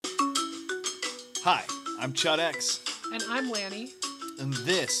Hi, I'm Chud X, And I'm Lanny. and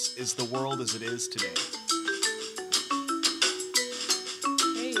this is the world as it is today.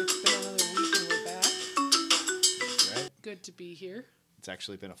 Hey, it's been another week and we're back. That's right. Good to be here. It's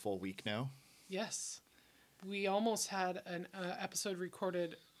actually been a full week now. Yes. We almost had an episode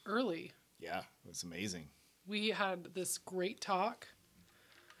recorded early. Yeah, it was amazing. We had this great talk,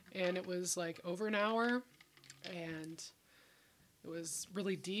 and it was like over an hour, and it was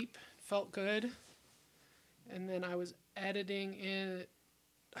really deep, felt good. And then I was editing it.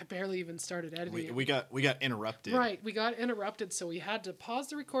 I barely even started editing it. We got interrupted. Right, we got interrupted, so we had to pause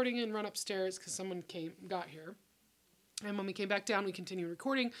the recording and run upstairs because someone got here. And when we came back down, we continued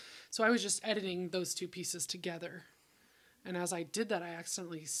recording. So I was just editing those two pieces together. And as I did that, I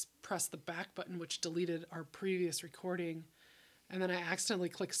accidentally pressed the back button, which deleted our previous recording. And then I accidentally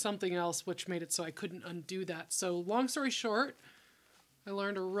clicked something else, which made it so I couldn't undo that. So long story short, I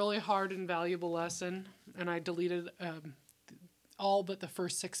learned a really hard and valuable lesson. And I deleted all but the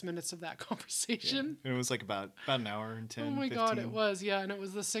first 6 minutes of that conversation. Yeah. And it was like about an hour and 10, Oh my 15. God, it was, yeah. And it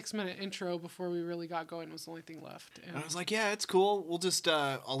was the 6 minute intro before we really got going. It was the only thing left. And I was like, yeah, it's cool. We'll just,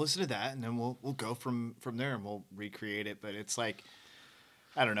 I'll listen to that, and then we'll go from there, and we'll recreate it. But it's like,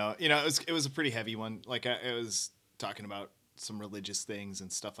 I don't know. You know, it was a pretty heavy one. Like, it was talking about some religious things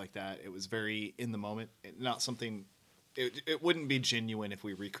and stuff like that. It was very in the moment. Not something... It wouldn't be genuine if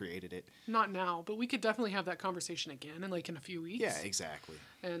we recreated it. Not now, but we could definitely have that conversation again in a few weeks. Yeah, exactly.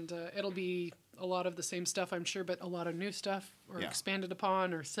 And it'll be a lot of the same stuff, I'm sure, but a lot of new stuff or expanded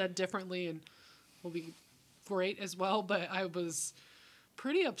upon or said differently, and will be great as well. But I was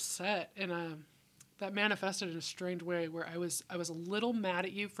pretty upset, and that manifested in a strange way where I was a little mad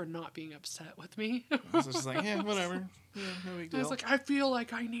at you for not being upset with me. I was just like, yeah, whatever. Yeah, no big deal. I was like, I feel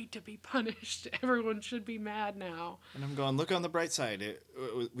like I need to be punished. Everyone should be mad now. And I'm going, look on the bright side.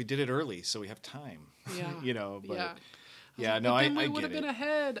 We did it early, so we have time. Yeah. You know, but yeah. no, I get it. we would have been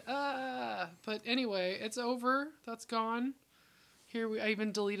ahead. But anyway, it's over. That's gone. I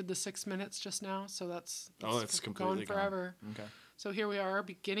even deleted the 6 minutes just now, so that's it's completely gone forever. Gone. Okay. So here we are,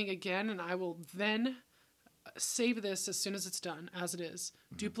 beginning again, and I will then save this as soon as it's done, as it is,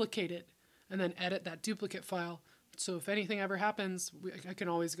 duplicate it, and then edit that duplicate file. So if anything ever happens, I can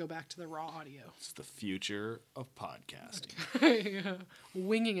always go back to the raw audio. It's the future of podcasting. Yeah.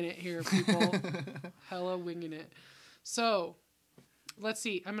 Winging it here, people. Hella winging it. So, let's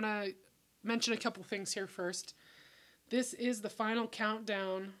see. I'm going to mention a couple things here first. This is the final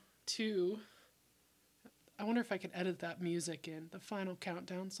countdown to... I wonder if I could edit that music in. The final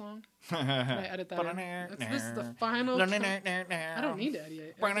countdown song. Can I edit that in? This is the final... I don't need to edit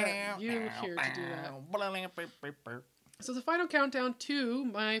it. I got you here to do that. So the final countdown to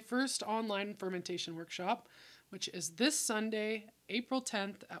my first online fermentation workshop, which is this Sunday, April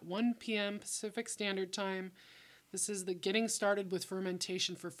 10th at 1 p.m. Pacific Standard Time. This is the Getting Started with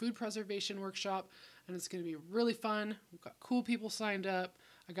Fermentation for Food Preservation workshop, and it's going to be really fun. We've got cool people signed up.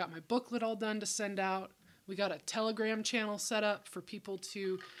 I got my booklet all done to send out. We got a Telegram channel set up for people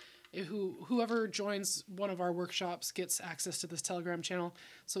to, whoever joins one of our workshops gets access to this Telegram channel.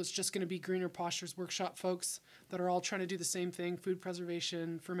 So it's just going to be Greener Postures workshop folks that are all trying to do the same thing: food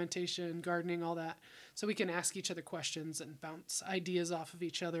preservation, fermentation, gardening, all that. So we can ask each other questions and bounce ideas off of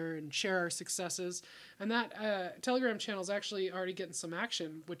each other and share our successes. And that Telegram channel is actually already getting some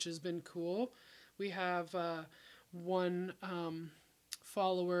action, which has been cool. We have one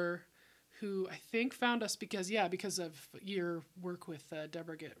follower who I think found us because of your work with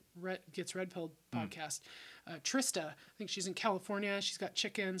Deborah Gets Red Pilled podcast. Trista, I think she's in California. She's got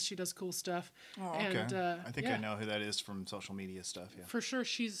chickens. She does cool stuff. Oh, okay. And, I think I know who that is from social media stuff. Yeah, for sure.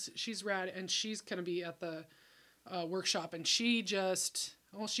 She's rad, and she's gonna be at the workshop. And she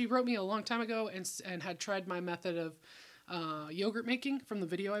wrote me a long time ago and had tried my method of yogurt making from the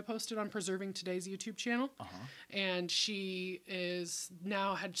video I posted on Preserving Today's YouTube channel. And she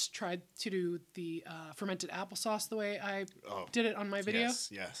had tried to do the fermented applesauce the way I did it on my video.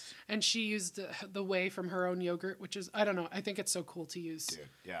 Yes. And she used the whey from her own yogurt, which is, I don't know, I think it's so cool to use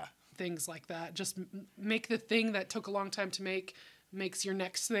things like that. Just make the thing that took a long time to make makes your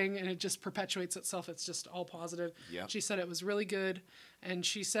next thing, and it just perpetuates itself. It's just all positive. Yep. She said it was really good, and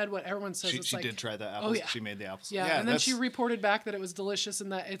she said what everyone says. She did try the apples. Oh, yeah. She made the apples. Yeah, and then she reported back that it was delicious and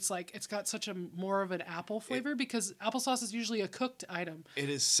that it's got such a more of an apple flavor because applesauce is usually a cooked item. It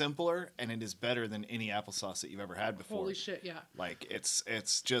is simpler and it is better than any applesauce that you've ever had before. Holy shit, yeah. Like it's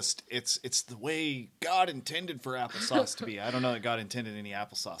the way God intended for applesauce to be. I don't know that God intended any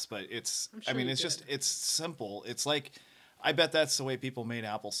applesauce, but it's simple. It's like, I bet that's the way people made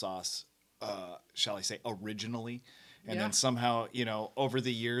applesauce, shall I say, originally. And Yeah. then somehow, over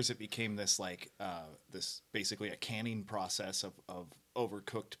the years, it became this like this basically a canning process of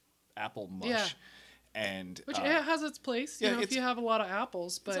overcooked apple mush. Yeah. And Which it has its place, yeah, if you have a lot of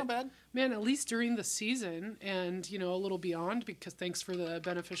apples. But it's not bad. man, at least during the season and a little beyond, because thanks for the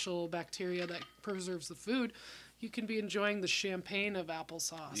beneficial bacteria that preserves the food, you can be enjoying the champagne of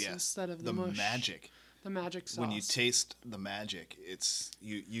applesauce instead of the mush. Magic. The magic sauce. When you taste the magic, it's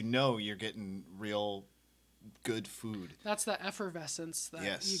you're getting real good food. That's the effervescence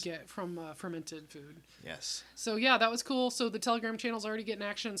that you get from fermented food. Yes. So yeah, that was cool. So the Telegram channel's already getting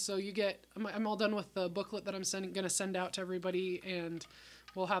action. So you get, I'm all done with the booklet that I'm going to send out to everybody, and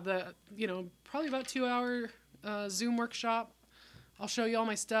we'll have the, probably about 2-hour Zoom workshop. I'll show you all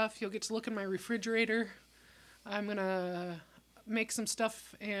my stuff. You'll get to look in my refrigerator. I'm gonna make some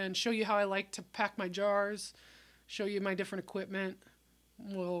stuff and show you how I like to pack my jars. Show you my different equipment.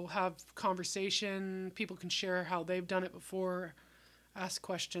 We'll have conversation. People can share how they've done it before, ask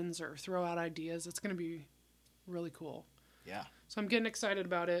questions, or throw out ideas. It's going to be really cool. Yeah. So I'm getting excited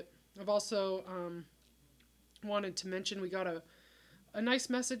about it. I've also wanted to mention we got a nice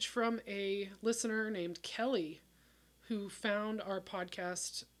message from a listener named Kelly who found our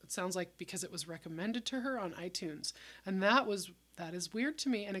podcast, it sounds like because it was recommended to her on iTunes. And that is weird to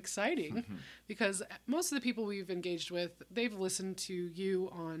me and exciting because most of the people we've engaged with, they've listened to you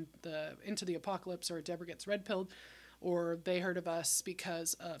on the Into the Apocalypse or Deborah Gets Red Pilled, or they heard of us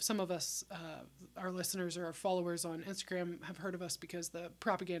because of some of us, our listeners or our followers on Instagram have heard of us because the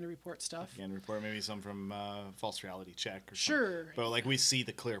propaganda report stuff. Propaganda report, maybe some from False Reality Check or Sure. something. But like we see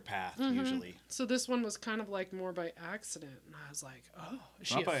the clear path usually. So this one was kind of like more by accident. And I was like, oh, is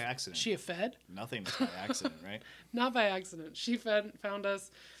she Not by accident. She a Fed? Nothing is by accident, right? Not by accident. She found us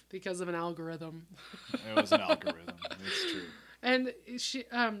because of an algorithm. It was an algorithm. It's true. And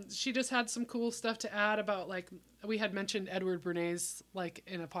she just had some cool stuff to add about, like, we had mentioned Edward Bernays like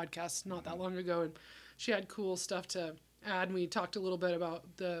in a podcast not that long ago, and she had cool stuff to add. And we talked a little bit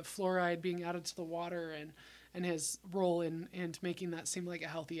about the fluoride being added to the water and his role in making that seem like a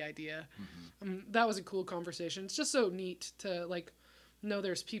healthy idea. That was a cool conversation. It's just so neat to like know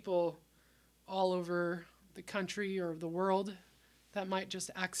there's people all over the country or the world that might just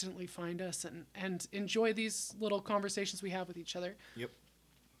accidentally find us and enjoy these little conversations we have with each other. Yep.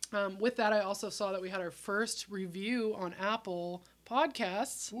 With that, I also saw that we had our first review on Apple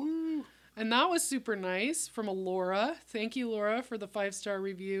Podcasts. Woo! And that was super nice from a Laura. Thank you, Laura, for the 5-star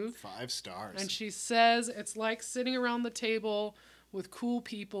review. 5 stars. And she says it's like sitting around the table with cool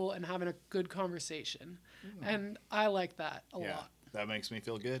people and having a good conversation. And I like that a lot. That makes me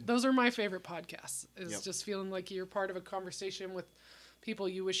feel good. Those are my favorite podcasts, is Yep. just feeling like you're part of a conversation with people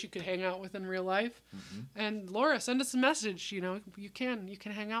you wish you could hang out with in real life. And Laura, send us a message. You can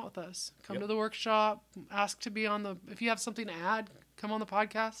hang out with us. Come Yep. to the workshop. Ask to be on if you have something to add, come on the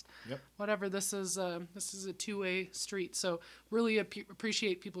podcast. Yep. Whatever. This is a two-way street. So really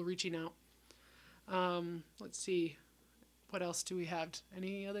appreciate people reaching out. Let's see. What else do we have?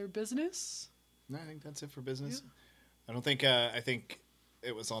 Any other business? No, I think that's it for business. I don't think. I think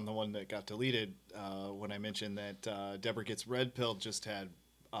it was on the one that got deleted when I mentioned that Deborah Gets Red Pilled just had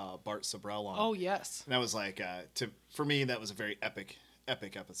Bart Sabrell on. Oh yes. And that was like for me that was a very epic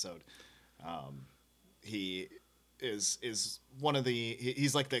episode. He is one of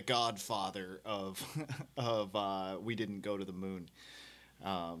he's like the godfather of We Didn't Go to the Moon.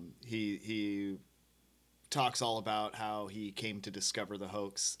 He talks all about how he came to discover the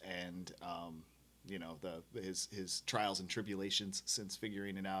hoax and his trials and tribulations since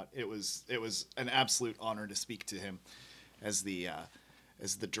figuring it out. It was an absolute honor to speak to him as the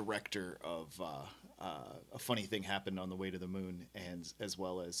director of A Funny Thing Happened on the Way to the Moon, and as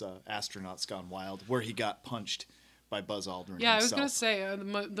well as Astronauts Gone Wild, where he got punched by Buzz Aldrin. Yeah, himself. I was going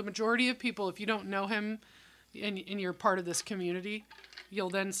to say the majority of people, if you don't know him and you're part of this community, you'll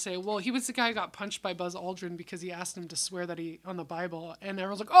then say, well, he was the guy who got punched by Buzz Aldrin because he asked him to swear that on the Bible. And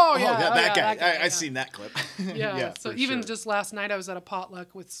everyone's like, that guy. I've seen that clip. Yeah, so even sure. just last night I was at a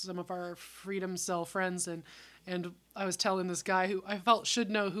potluck with some of our Freedom Cell friends, and I was telling this guy who I felt should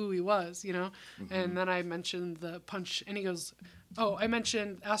know who he was, and then I mentioned the punch, and he goes, oh, I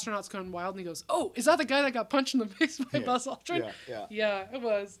mentioned Astronauts Gone Wild, and he goes, oh, is that the guy that got punched in the face by Buzz Aldrin? Yeah, it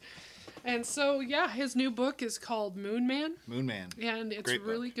was. And so, his new book is called Moon Man. Moon Man. And it's Great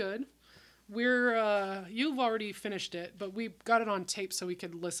really book. good. You've already finished it, but we got it on tape so we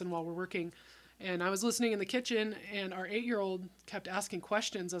could listen while we're working. And I was listening in the kitchen, and our 8-year-old kept asking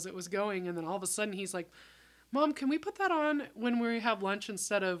questions as it was going. And then all of a sudden he's like, Mom, can we put that on when we have lunch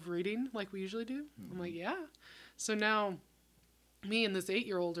instead of reading like we usually do? I'm like, yeah. So now me and this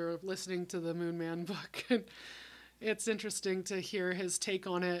 8-year-old are listening to the Moon Man book. it's interesting to hear his take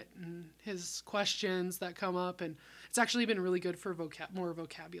on it and his questions that come up. And it's actually been really good for more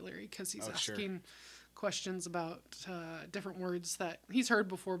vocabulary because he's asking questions about different words that he's heard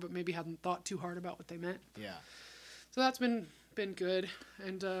before, but maybe hadn't thought too hard about what they meant. Yeah. So that's been good,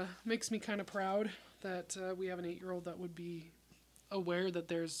 and makes me kind of proud that we have an 8-year-old that would be aware that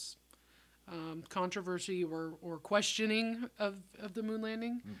there's controversy or questioning of the moon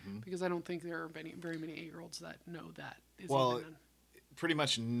landing, because I don't think there are very many 8-year-olds that know that. Pretty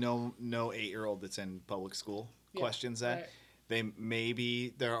much no 8-year-old that's in public school questions that. Right.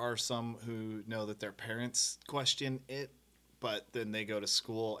 There are some who know that their parents question it, but then they go to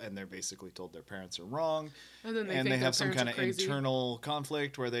school and they're basically told their parents are wrong, and then they have some kind of internal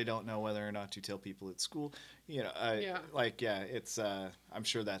conflict where they don't know whether or not to tell people at school. It's I'm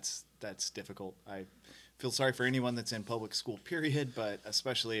sure that's difficult. I feel sorry for anyone that's in public school, period, but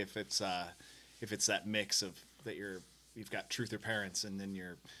especially if it's that mix of that you've got truther parents and then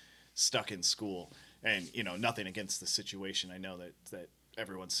you're stuck in school. And nothing against the situation. I know that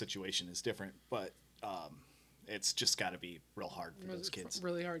everyone's situation is different, but it's just got to be real hard for those kids.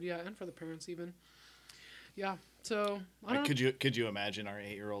 Really hard, yeah, and for the parents even. Yeah. So could you imagine our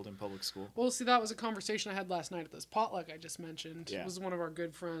 8-year-old in public school? Well, see, that was a conversation I had last night at this potluck I just mentioned. Yeah. It was one of our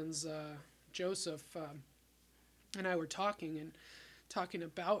good friends, Joseph, and I were talking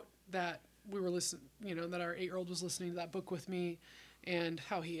about that. We were listening, that our 8-year-old was listening to that book with me, and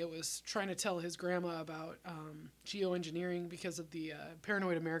how he was trying to tell his grandma about geoengineering because of the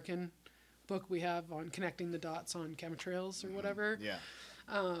Paranoid American book we have on connecting the dots on chemtrails or whatever. Yeah.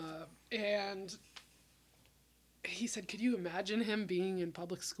 And he said, could you imagine him being in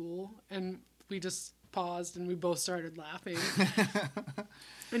public school? And we just paused and we both started laughing.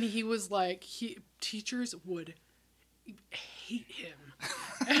 And he was like, teachers would hate him.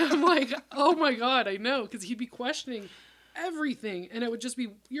 And I'm like, oh my God, I know, because he'd be questioning everything, and it would just be,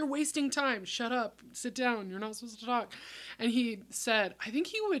 you're wasting time, shut up, sit down, you're not supposed to talk. And he said, I think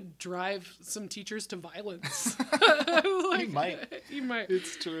he would drive some teachers to violence. Like, he might.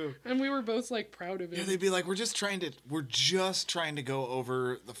 It's true. And we were both like proud of it. Yeah, they'd be like, we're just trying to go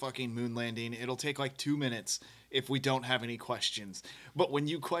over the fucking moon landing. It'll take like 2 minutes if we don't have any questions. But when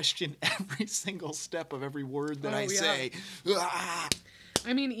you question every single step of every word that I say,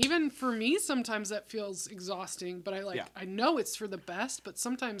 I mean, even for me, sometimes that feels exhausting, but I know it's for the best, but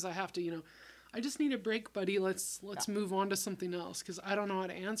sometimes I have to, I just need a break, buddy. Let's move on to something else, because I don't know how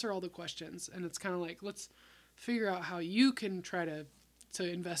to answer all the questions. And it's kind of like, let's figure out how you can try to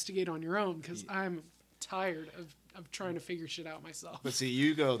investigate on your own, because I'm tired of trying to figure shit out myself. But see,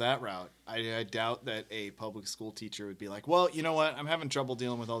 you go that route. I doubt that a public school teacher would be like, well, you know what? I'm having trouble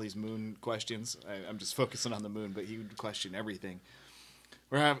dealing with all these moon questions. I'm just focusing on the moon, but he would question everything.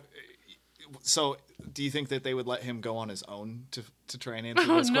 So, do you think that they would let him go on his own to try and answer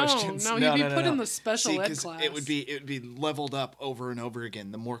those questions? No, he'd be put in the special ed class. It would be leveled up over and over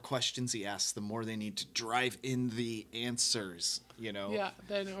again. The more questions he asks, the more they need to drive in the answers. Yeah,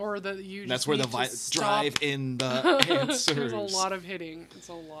 that's where drive in the answers. There's a lot of hitting. It's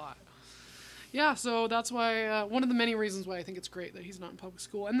a lot. Yeah, so that's why one of the many reasons why I think it's great that he's not in public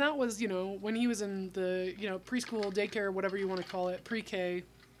school. And that was, when he was in the, preschool, daycare, whatever you want to call it, pre-K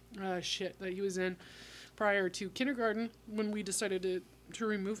shit that he was in prior to kindergarten, when we decided to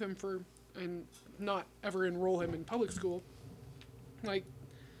remove him and not ever enroll him in public school. Like,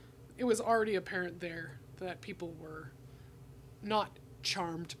 it was already apparent there that people were not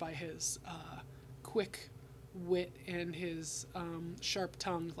charmed by his quick wit and his sharp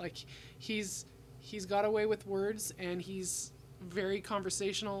tongue. Like, he's got away with words, and he's very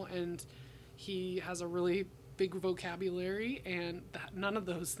conversational, and he has a really big vocabulary, and none of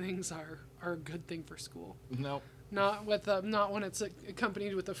those things are a good thing for school. No. Not when it's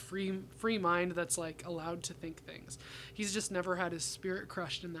accompanied with a free mind that's like allowed to think things. He's just never had his spirit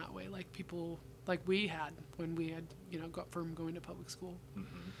crushed in that way, like people like we had when we had got from going to public school.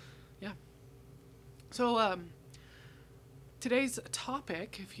 Mm-hmm. Yeah. So today's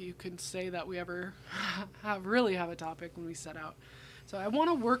topic, if you could say that we ever have a topic when we set out. So I want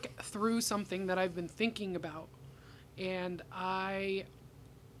to work through something that I've been thinking about, and I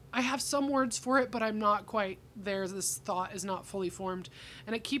have some words for it, but I'm not quite there. This thought is not fully formed,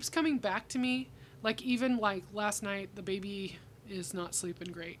 and it keeps coming back to me. Like, even like last night, the baby is not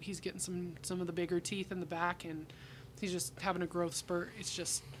sleeping great. He's getting some of the bigger teeth in the back, and he's just having a growth spurt. It's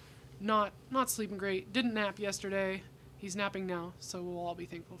just not sleeping great. Didn't nap yesterday. He's napping now, so we'll all be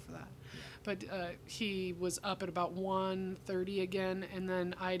thankful for that. But he was up at about 1:30 again, and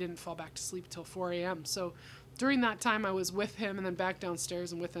then I didn't fall back to sleep till 4 a.m. So during that time, I was with him and then back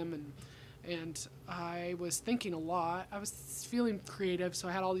downstairs and with him, and And I was thinking a lot. I was feeling creative, so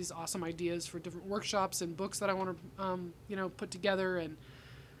I had all these awesome ideas for different workshops and books that I want to, put together, and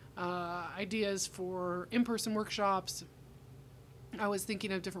ideas for in-person workshops. I was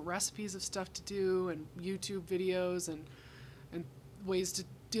thinking of different recipes of stuff to do and YouTube videos and ways to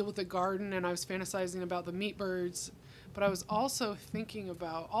deal with the garden, and I was fantasizing about the meat birds. But I was also thinking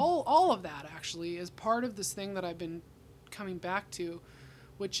about all of that actually is part of this thing that I've been coming back to,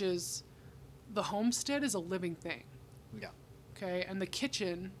 which is the homestead is a living thing. Yeah. Okay, and the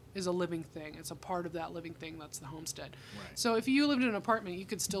kitchen is a living thing. It's a part of that living thing. That's the homestead. Right. So if you lived in an apartment, you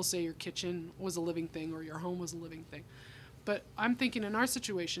could still say your kitchen was a living thing or your home was a living thing. But I'm thinking in our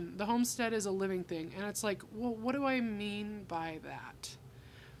situation, the homestead is a living thing. And it's like, well, what do I mean by that?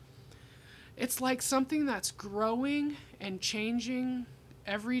 It's like something that's growing and changing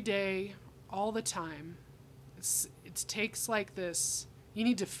every day, all the time. It takes like this, you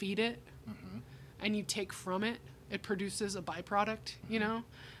need to feed it, and you take from it. It produces a byproduct,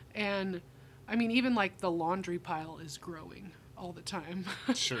 And I mean, even like the laundry pile is growing all the time.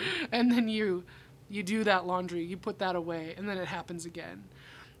 Sure. And then you do that laundry, you put that away, and then it happens again.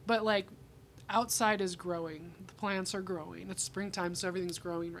 But like outside is growing, the plants are growing. It's springtime, so everything's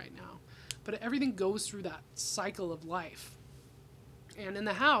growing right now. But everything goes through that cycle of life. And in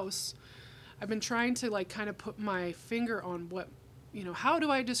the house, I've been trying to like kind of put my finger on what, how do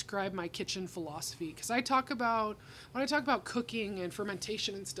I describe my kitchen philosophy? Because when I talk about cooking and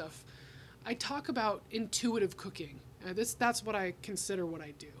fermentation and stuff, I talk about intuitive cooking. That's what I consider what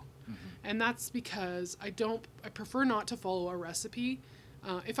I do. And that's because I prefer not to follow a recipe.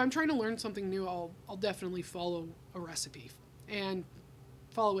 If I'm trying to learn something new, I'll definitely follow a recipe and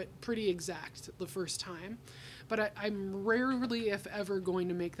follow it pretty exact the first time. But I'm rarely, if ever, going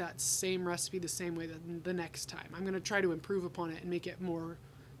to make that same recipe the same way the next time. I'm going to try to improve upon it and make it more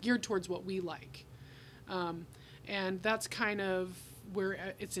geared towards what we like. And that's kind of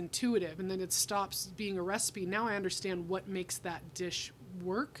where it's intuitive, and then it stops being a recipe. Now I understand what makes that dish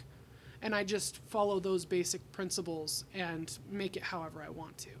work, and I just follow those basic principles and make it however I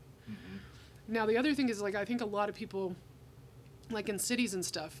want to. Now the other thing is, like, I think a lot of people, like in cities and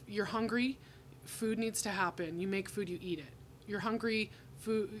stuff, you're hungry, food needs to happen. You make food, you eat it. You're hungry,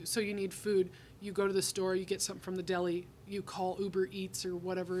 so you need food. You go to the store, you get something from the deli, you call Uber Eats or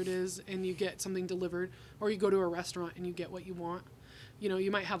whatever it is, and you get something delivered. Or you go to a restaurant and you get what you want.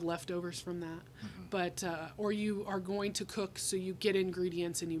 You might have leftovers from that. But, or you are going to cook, so you get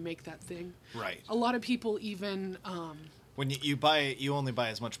ingredients and you make that thing. Right. A lot of people even... when you only buy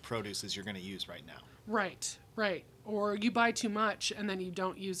as much produce as you're going to use right now. Right. Or you buy too much and then you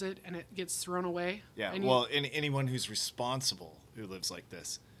don't use it and it gets thrown away. Yeah, and anyone who's responsible who lives like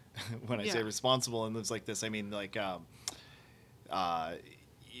this. When I say responsible and lives like this, I mean like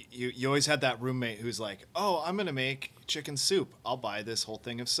you always had that roommate who's like, oh, I'm going to make chicken soup. I'll buy this whole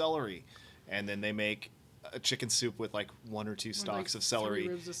thing of celery. And then they make a chicken soup with like one or two stalks of celery.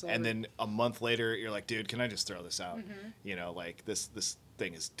 And then a month later, you're like, dude, can I just throw this out? Like this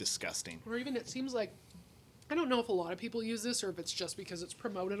thing is disgusting. Or even it seems like, I don't know if a lot of people use this or if it's just because it's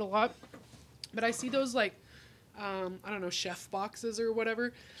promoted a lot, but I see those like, I don't know, chef boxes or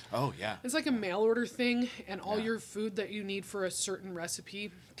whatever. Oh, yeah. It's like a mail order thing, and all your food that you need for a certain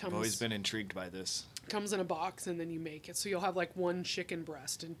recipe I've always been intrigued by this. Comes in a box, and then you make it. So you'll have like one chicken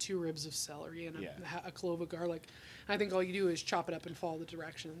breast and 2 ribs of celery and a clove of garlic. I think all you do is chop it up and follow the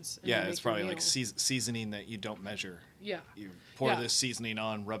directions. And it's probably like seasoning that you don't measure. Yeah. You pour this seasoning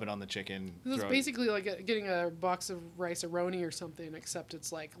on, rub it on the chicken. It's basically like getting a box of rice-a-roni or something, except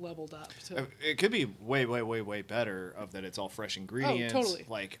it's like leveled up. It could be way, way, way, way better of that it's all fresh ingredients. Oh, totally.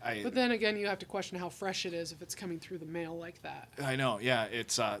 But then again, you have to question how fresh it is if it's coming through the mail like that. I know. Yeah,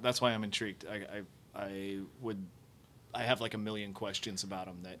 it's that's why I'm intrigued. I have like a million questions about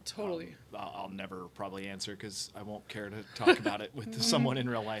them that totally I'll never probably answer because I won't care to talk about it with someone in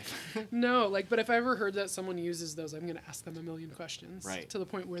real life. No, but if I ever heard that someone uses those, I'm going to ask them a million questions. Right. To the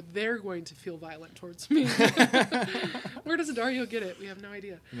point where they're going to feel violent towards me. Where does Dario get it? We have no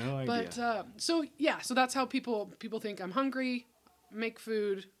idea. No idea. But so that's how people think. I'm hungry, make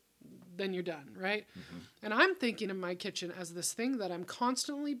food, then you're done, right? And I'm thinking of my kitchen as this thing that I'm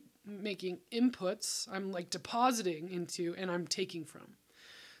constantly making inputs, I'm like depositing into, and I'm taking from.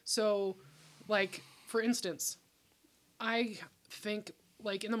 So, like, for instance, I think,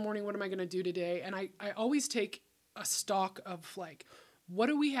 like, in the morning, what am I going to do today? And I always take a stock of, like, what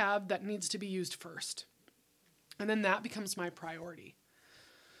do we have that needs to be used first? And then that becomes my priority.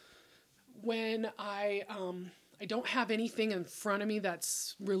 When I don't have anything in front of me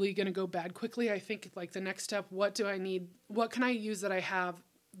that's really going to go bad quickly, I think, like, the next step, what do I need? What can I use that I have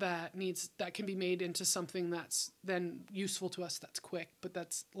that can be made into something that's then useful to us, that's quick, but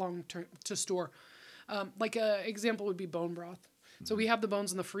that's long term to store. Like a example would be bone broth. So we have the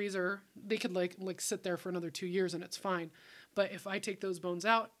bones in the freezer. They could like sit there for another 2 years and it's fine. But if I take those bones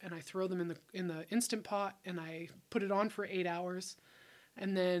out and I throw them in the Instant Pot and I put it on for 8 hours,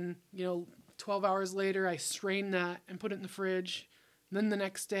 and then 12 hours later I strain that and put it in the fridge. And then the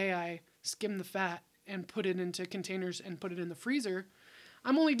next day I skim the fat and put it into containers and put it in the freezer.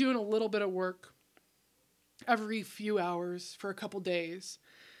 I'm only doing a little bit of work every few hours for a couple days.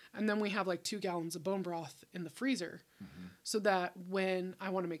 And then we have like 2 gallons of bone broth in the freezer, so that when I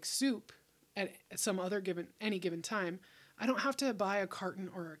want to make soup at any given time, I don't have to buy a carton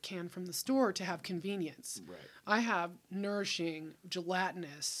or a can from the store to have convenience. Right. I have nourishing,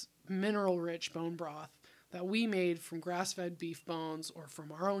 gelatinous, mineral-rich bone broth that we made from grass-fed beef bones or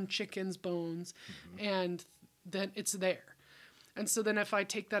from our own chicken's bones, and then it's there. And so then if I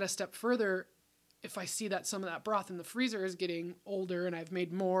take that a step further, if I see that some of that broth in the freezer is getting older and I've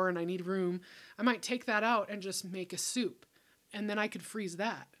made more and I need room, I might take that out and just make a soup. And then I could freeze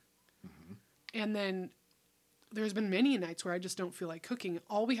that. And then there's been many nights where I just don't feel like cooking.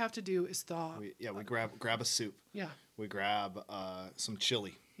 All we have to do is thaw. We grab a soup. Yeah. We grab some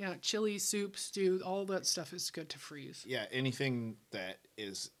chili. Yeah, chili, soup, stew, all that stuff is good to freeze. Yeah, anything that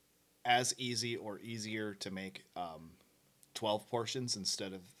is as easy or easier to make 12 portions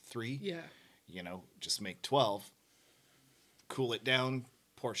instead of 3. Yeah. Just make 12, cool it down,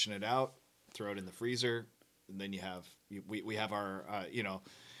 portion it out, throw it in the freezer, and then we have our,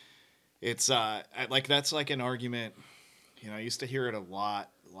 it's like that's like an argument. I used to hear it a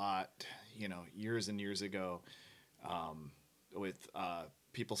lot, years and years ago, with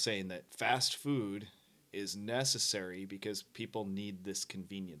people saying that fast food is necessary because people need this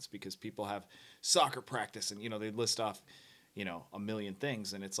convenience, because people have soccer practice, and they list off a million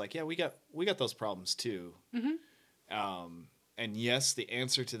things, and it's like, yeah, we got those problems too. And yes, the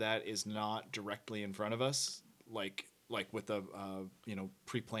answer to that is not directly in front of us, like with the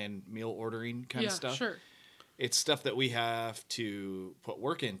pre-planned meal ordering kind of stuff. Sure. It's stuff that we have to put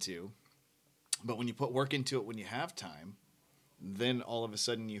work into, but when you put work into it when you have time, then all of a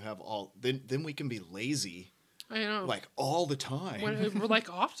sudden you have then we can be lazy. I know. Like all the time. We're like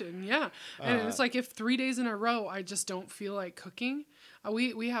often, yeah. And it's like if 3 days in a row I just don't feel like cooking,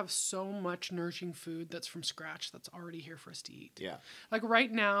 we have so much nourishing food that's from scratch that's already here for us to eat. Yeah. Like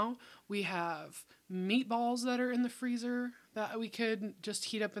right now we have meatballs that are in the freezer that we could just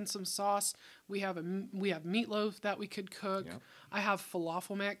heat up in some sauce. We have meatloaf that we could cook. Yep. I have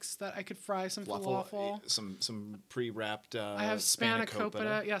falafel mix that I could fry some falafel. Some pre-wrapped I have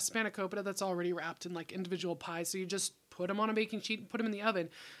spanakopita. Yeah, spanakopita that's already wrapped in like individual pies. So you just put them on a baking sheet and put them in the oven.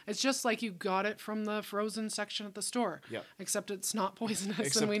 It's just like you got it from the frozen section at the store. Yep. Except it's not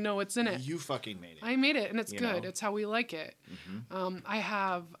poisonous and we know what's in it. You fucking made it. I made it and it's good. It's how we like it. I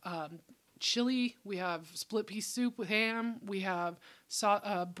have chili. We have split pea soup with ham. We have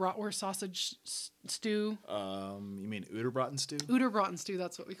bratwurst sausage stew. You mean Uderbraten stew? Uderbraten stew.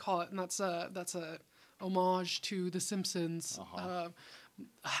 That's what we call it, and that's a homage to The Simpsons. A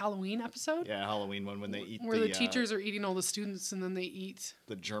Halloween episode. Yeah, Halloween one when they eat where the teachers are eating all the students, and then they eat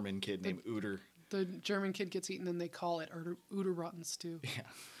the German kid named Uder. The German kid gets eaten, and they call it Uderbraten stew. Yeah.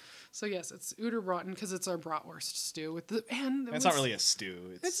 So yes, it's Uderbraten because it's our bratwurst stew with the It's not really a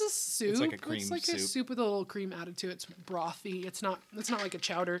stew. It's a soup. It's like a cream soup. It's like soup. a soup with a little cream added to it. It's brothy. It's not like a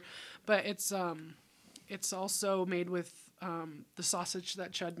chowder, but it's also made with the sausage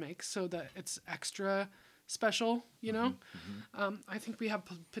that Chud makes, so that it's extra special. I think we have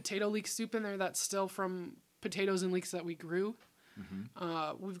potato leek soup in there that's still from potatoes and leeks that we grew.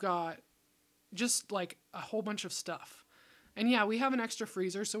 We've got just like a whole bunch of stuff. And yeah, we have an extra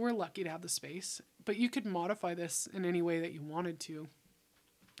freezer, so we're lucky to have the space. But you could modify this in any way that you wanted to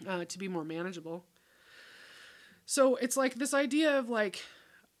be more manageable. So it's like this idea of like,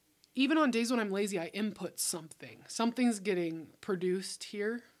 even on days when I'm lazy, I input something. Something's getting produced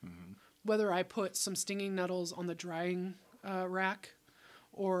here. Whether I put some stinging nettles on the drying rack,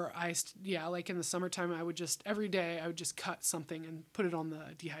 or like in the summertime, every day I would just cut something and put it on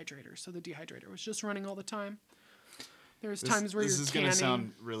the dehydrator. So the dehydrator was just running all the time. There's times where this you're is canning. Gonna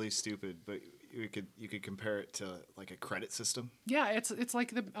sound really stupid, but you could compare it to like a credit system. Yeah, it's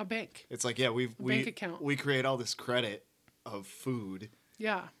like a bank. It's like, yeah, bank account. We create all this credit of food.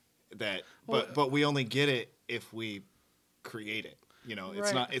 Yeah. But we only get it if we create it.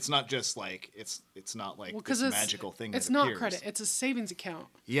 It's not just like it's not like this magical thing. It's that not appears. credit. It's a savings account.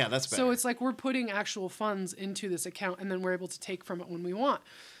 Yeah, that's better. So it's like we're putting actual funds into this account, and then we're able to take from it when we want.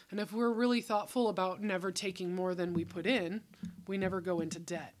 And if we're really thoughtful about never taking more than we put in, we never go into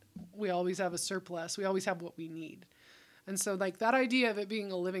debt. We always have a surplus. We always have what we need. And so like that idea of it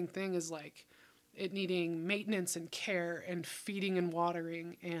being a living thing is like it needing maintenance and care and feeding and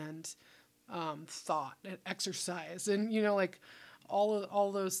watering and thought and exercise and, you know, like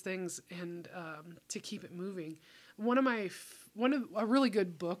all those things and to keep it moving. A really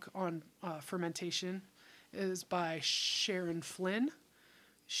good book on fermentation is by Sharon Flynn.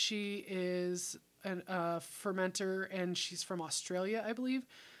 She is a fermenter and she's from Australia, I believe.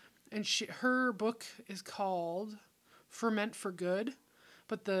 And her book is called Ferment for Good,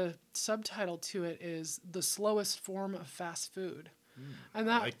 but the subtitle to it is The Slowest Form of Fast Food. And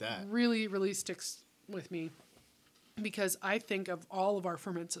that, like that really, really sticks with me because I think of all of our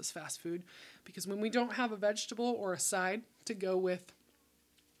ferments as fast food because when we don't have a vegetable or a side to go with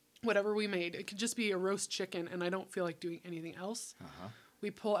whatever we made, it could just be a roast chicken and I don't feel like doing anything else. We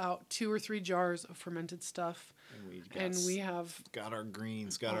pull out 2 or 3 jars of fermented stuff, and we have got our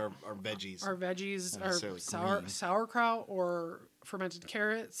greens, got our veggies, our sauerkraut or fermented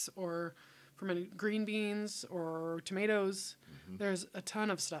carrots or fermented green beans or tomatoes. There's a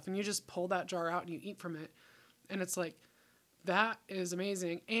ton of stuff, and you just pull that jar out and you eat from it, and it's like that is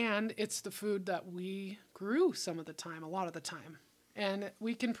amazing, and it's the food that we grew some of the time, a lot of the time, and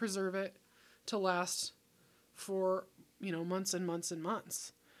we can preserve it to last for months and months and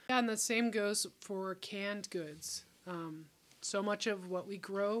months. Yeah, and the same goes for canned goods. So much of what we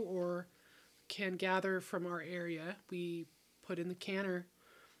grow or can gather from our area, we put in the canner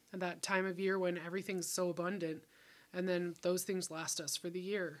at that time of year when everything's so abundant. And then those things last us for the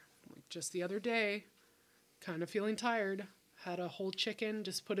year. Like just the other day, kind of feeling tired, had a whole chicken,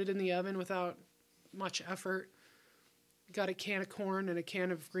 just put it in the oven without much effort. Got a can of corn and a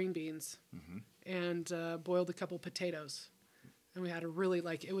can of green beans. And boiled a couple potatoes. And we had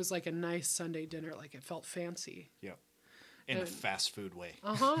it was like a nice Sunday dinner. Like it felt fancy. Yep. In a fast food way.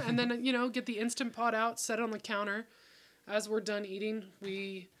 And then, get the Instant Pot out, set it on the counter. As we're done eating,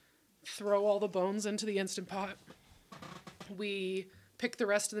 we throw all the bones into the Instant Pot. We pick the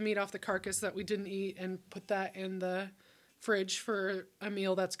rest of the meat off the carcass that we didn't eat and put that in the fridge for a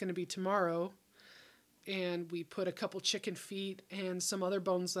meal that's going to be tomorrow. And we put a couple chicken feet and some other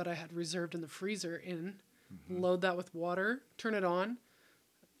bones that I had reserved in the freezer in, load that with water, turn it on,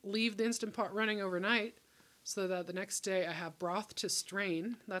 leave the Instant Pot running overnight so that the next day I have broth to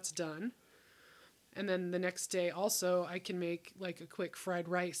strain. That's done. And then the next day also I can make like a quick fried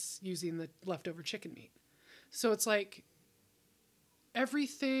rice using the leftover chicken meat. So it's like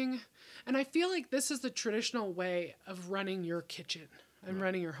everything. And I feel like this is the traditional way of running your kitchen. And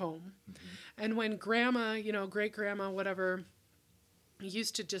running your home. And when grandma, great grandma, whatever,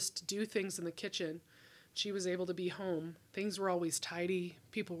 used to just do things in the kitchen, she was able to be home. Things were always tidy.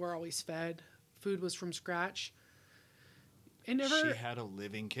 People were always fed. Food was from scratch. She had a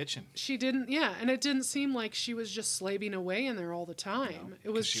living kitchen. She didn't, yeah. And it didn't seem like she was just slaving away in there all the time. No,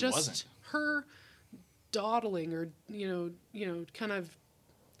 it was just wasn't. Her dawdling or, kind of,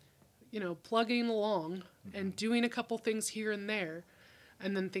 plugging along and doing a couple things here and there.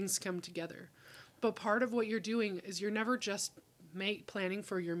 And then things come together. But part of what you're doing is you're never just planning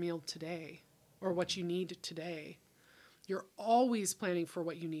for your meal today or what you need today. You're always planning for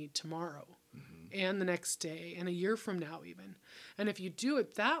what you need tomorrow and the next day and a year from now even. And if you do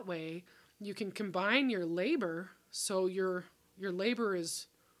it that way, you can combine your labor so your labor is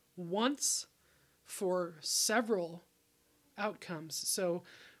once for several outcomes. So,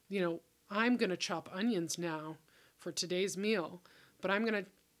 I'm going to chop onions now for today's meal. But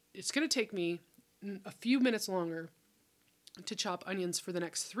it's going to take me a few minutes longer to chop onions for the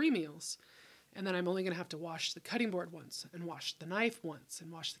next 3 meals. And then I'm only going to have to wash the cutting board once and wash the knife once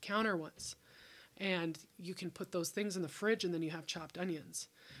and wash the counter once. And you can put those things in the fridge and then you have chopped onions.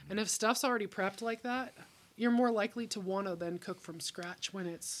 And if stuff's already prepped like that, you're more likely to want to then cook from scratch when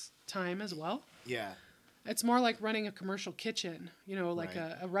it's time as well. Yeah. It's more like running a commercial kitchen, like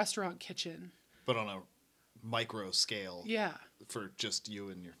a restaurant kitchen. But on a micro scale. Yeah. For just you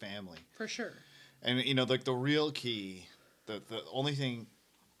and your family. For sure. And, the real key, the only thing,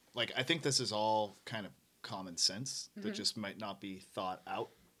 I think this is all kind of common sense that just might not be thought out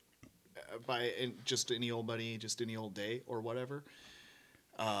by just any old buddy, just any old day or whatever.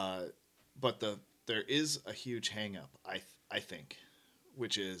 But there is a huge hang up, I think,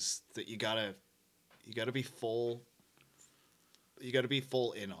 which is that you gotta be full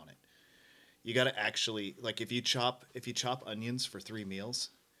in on it. You got to actually, if you chop onions for 3 meals,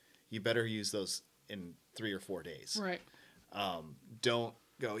 you better use those in 3 or 4 days. Right. Don't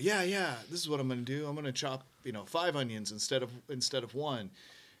go, this is what I'm going to do. I'm going to chop, 5 onions instead of 1.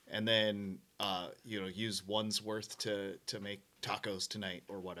 and then use one's worth to make tacos tonight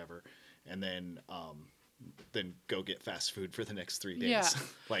or whatever, and then go get fast food for the next 3 days. Yeah.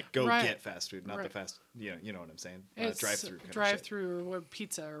 Like go Right. get fast food, not the Right. fast. You know what I'm saying? It's Drive-through. Drive-through or what,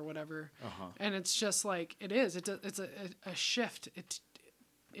 pizza or whatever. And it's just like it is. It's a shift.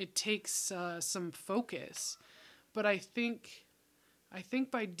 It takes some focus, but I think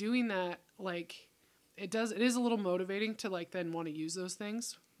by doing that, like it is a little motivating to like then want to use those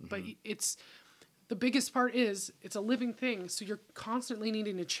things. But it's the biggest part is it's a living thing, so you're constantly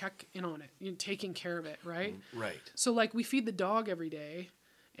needing to check in on it. You're taking care of it, right? Right. So like we feed the dog every day,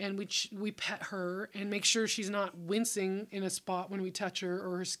 and we pet her and make sure she's not wincing in a spot when we touch her,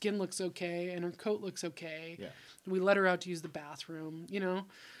 or her skin looks okay and her coat looks okay. Yeah. We let her out to use the bathroom, you know.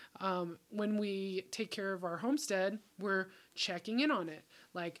 When we take care of our homestead, we're checking in on it.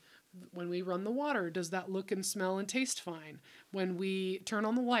 Like when we run the water, does that look and smell and taste fine? When we turn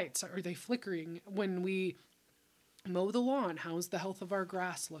on the lights, are they flickering? When we mow the lawn, how's the health of our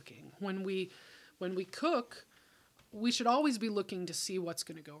grass looking? When we cook, we should always be looking to see what's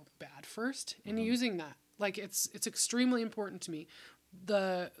going to go bad first and using that. Like it's extremely important to me.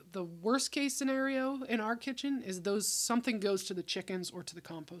 The worst case scenario in our kitchen is something goes to the chickens or to the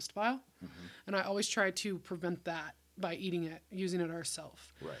compost pile. And I always try to prevent that by using it ourselves.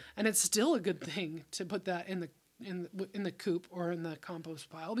 Right. And it's still a good thing to put that in the coop or in the compost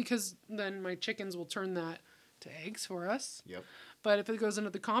pile, because then my chickens will turn that to eggs for us. Yep. But if it goes into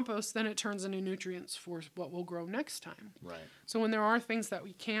the compost, then it turns into nutrients for what will grow next time. Right. So when there are things that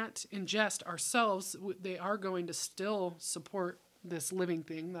we can't ingest ourselves, they are going to still support this living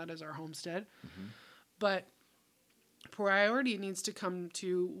thing that is our homestead. But priority needs to come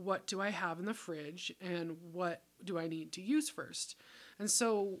to what do I have in the fridge and what do I need to use first. And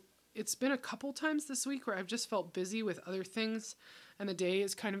so it's been a couple times this week where I've just felt busy with other things and the day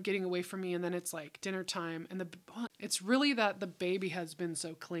is kind of getting away from me, and then it's like dinner time, and it's really that the baby has been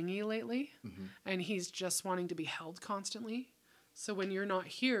so clingy lately and he's just wanting to be held constantly. So when you're not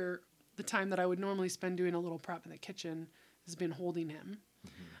here, the time that I would normally spend doing a little prep in the kitchen has been holding him.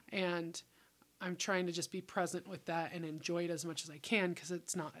 And I'm trying to just be present with that and enjoy it as much as I can, because it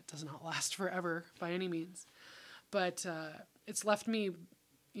does not last forever by any means. But it's left me,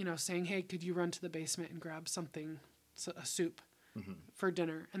 saying, hey, could you run to the basement and grab something, a soup for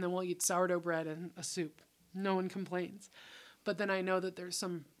dinner? And then we'll eat sourdough bread and a soup. No one complains. But then I know that there's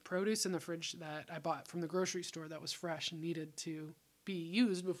some produce in the fridge that I bought from the grocery store that was fresh and needed to be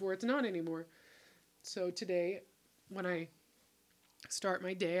used before it's not anymore. So today, when I start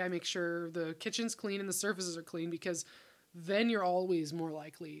my day, I make sure the kitchen's clean and the surfaces are clean, because then you're always more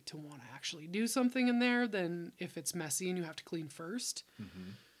likely to want to actually do something in there than if it's messy and you have to clean first.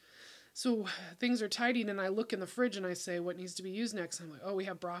 So things are tidied, and I look in the fridge and I say, what needs to be used next? I'm like, oh, we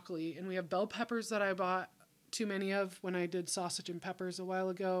have broccoli, and we have bell peppers that I bought too many of when I did sausage and peppers a while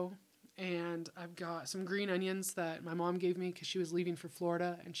ago. And I've got some green onions that my mom gave me because she was leaving for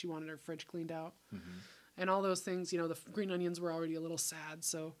Florida and she wanted her fridge cleaned out. And all those things, the green onions were already a little sad,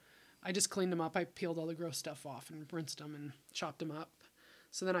 so I just cleaned them up. I peeled all the gross stuff off and rinsed them and chopped them up.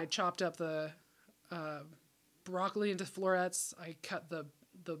 So then I chopped up the broccoli into florets. I cut the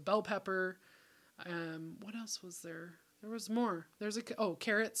bell pepper. What else was there? There was more.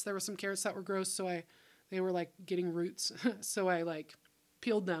 Carrots. There were some carrots that were gross, so they were like getting roots. So I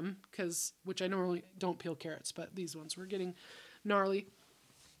peeled them, which I normally don't peel carrots, but these ones were getting gnarly.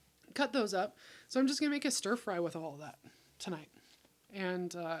 Cut those up. So I'm just going to make a stir fry with all of that tonight.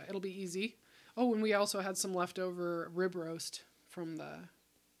 And it'll be easy. Oh, and we also had some leftover rib roast from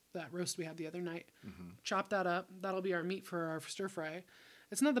that roast we had the other night. Chop that up. That'll be our meat for our stir fry.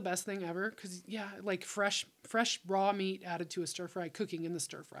 It's not the best thing ever, because fresh raw meat added to a stir fry, cooking in the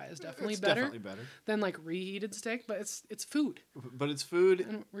stir fry is definitely better than reheated steak. But it's food. But it's food,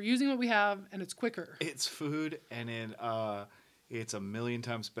 and we're using what we have, and it's quicker. It's food, and it's a million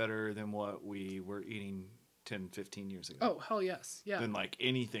times better than what we were eating 10, 15 years ago. Oh, hell yes. Yeah. Than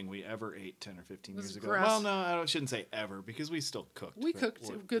anything we ever ate 10 or 15 years ago. Grass. Well, no, I shouldn't say ever, because we still cooked. We cooked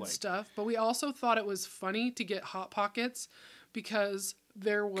good stuff, but we also thought it was funny to get Hot Pockets, because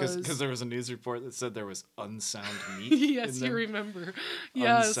there was a news report that said there was unsound meat. Yes, you remember.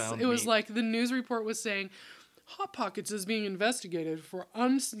 Yes, unsound it was meat. The news report was saying Hot Pockets is being investigated for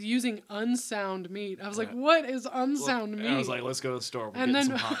using unsound meat. I was like, what is unsound meat? And I was like, let's go to the store. We'll get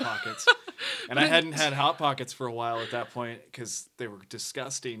some Hot Pockets. And I hadn't had Hot Pockets for a while at that point because they were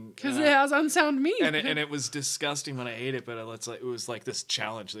disgusting. Because it has unsound meat. And it was disgusting when I ate it, but it was like this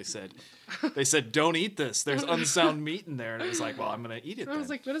challenge. They said, don't eat this. There's unsound meat in there. And it was like, well, I'm going to eat it then. I was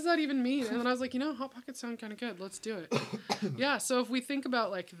like, what does that even mean? And then I was like, Hot Pockets sound kind of good. Let's do it. Yeah, so if we think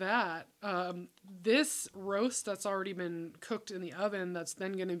about like that, this roast that's already been cooked in the oven that's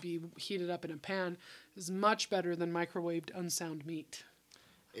then going to be heated up in a pan is much better than microwaved unsound meat.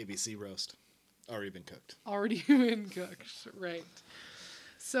 ABC roast. Already been cooked. Already been cooked, right.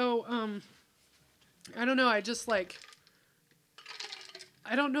 So, I don't know. I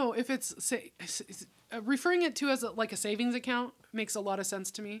don't know if referring it to as like a savings account makes a lot of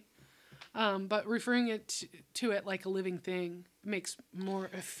sense to me. But referring it to it like a living thing makes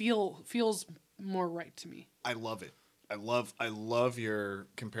feels more right to me. I love it. I love your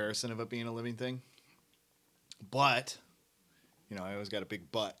comparison of it being a living thing. But, I always got a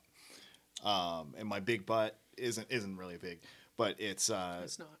big butt. And my big butt isn't really big, but it's not.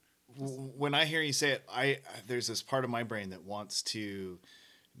 When I hear you say it, there's this part of my brain that wants to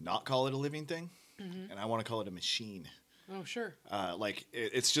not call it a living thing, and I want to call it a machine. Oh, sure.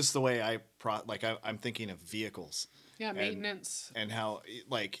 It's just the way I'm thinking of vehicles. Yeah, maintenance. And how,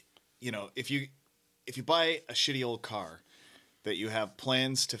 if you buy a shitty old car that you have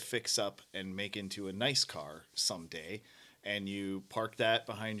plans to fix up and make into a nice car someday, and you park that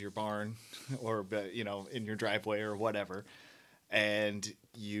behind your barn or, in your driveway or whatever, and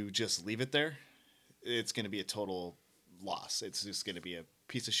you just leave it there, it's going to be a total loss. It's just going to be a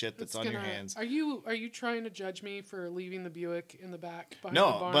piece of shit that's on your hands. Are you trying to judge me for leaving the Buick in the back behind the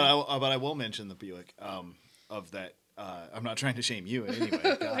barn? But I will mention the Buick of that. I'm not trying to shame you in any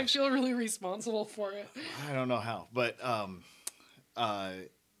way. I feel really responsible for it. I don't know how, but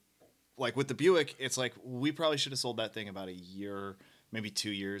like with the Buick, it's like we probably should have sold that thing about a year, maybe 2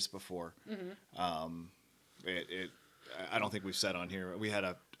 years before. Mm-hmm. I don't think we've said on here. We had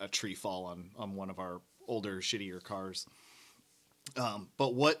a tree fall on one of our older, shittier cars.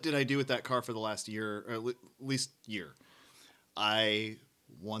 But what did I do with that car for the last year, or at least year? I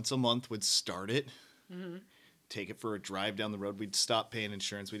once a month would start it, take it for a drive down the road. We'd stop paying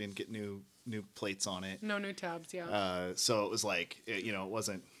insurance. We didn't get new plates on it. No new tabs, yeah. So it was like, it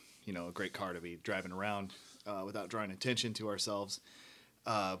wasn't, a great car to be driving around without drawing attention to ourselves.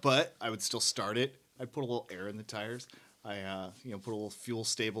 But I would still start it. I'd put a little air in the tires. I, put a little fuel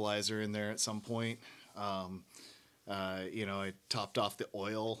stabilizer in there at some point. I topped off the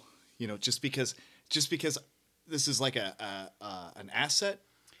oil, just because this is like an asset.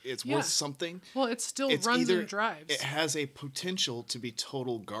 It's worth something. Well, it still runs and drives. It has a potential to be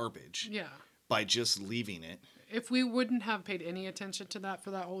total garbage. Yeah. By just leaving it. If we wouldn't have paid any attention to that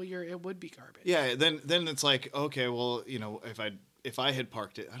for that whole year, it would be garbage. Yeah. Then it's like, okay, well, if I had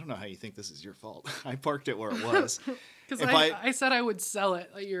parked it, I don't know how you think this is your fault. I parked it where it was. Because I said I would sell it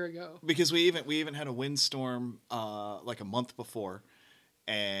a year ago. Because we even had a windstorm like a month before,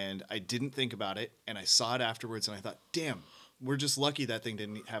 and I didn't think about it, and I saw it afterwards, and I thought, damn, we're just lucky that thing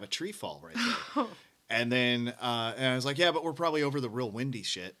didn't have a tree fall right there. And then and I was like, yeah, but we're probably over the real windy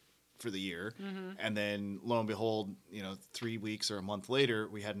shit for the year. Mm-hmm. And then lo and behold, 3 weeks or a month later,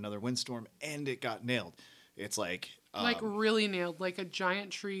 we had another windstorm, and it got nailed. It's like really nailed, like a giant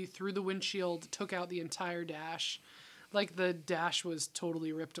tree through the windshield, took out the entire dash. Like the dash was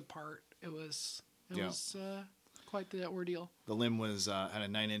totally ripped apart. It was quite the ordeal. The limb was had a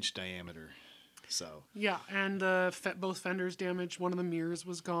 9-inch diameter, so yeah, and both fenders damaged. One of the mirrors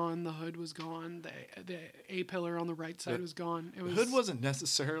was gone. The hood was gone. The A pillar on the right side was gone. The hood wasn't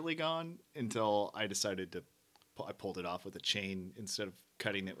necessarily gone until I decided I pulled it off with a chain instead of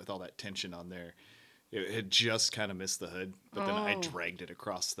cutting it with all that tension on there. It had just kind of missed the hood, but then I dragged it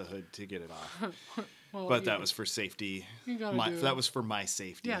across the hood to get it off. Well, but that was for safety. That was for my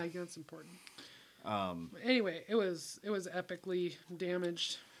safety. Yeah, that's important. Anyway, it was epically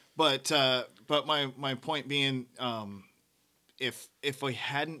damaged. But my point being, if we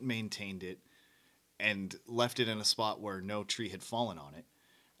hadn't maintained it and left it in a spot where no tree had fallen on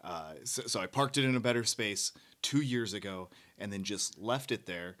it, so I parked it in a better space 2 years ago, and then just left it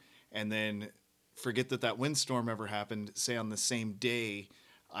there, and then forget that windstorm ever happened. Say on the same day,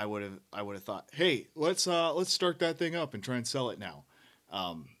 I would have thought, hey, let's start that thing up and try and sell it now.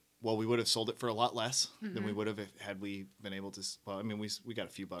 Well, we would have sold it for a lot less than we would have had we been able to. Well, I mean, we got a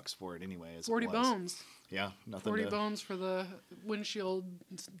few bucks for it anyway. 40 bones. Yeah, nothing. 40 bones for the windshield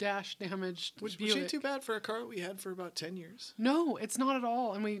dash damaged. Which ain't too bad for a car we had for about 10 years. No, it's not at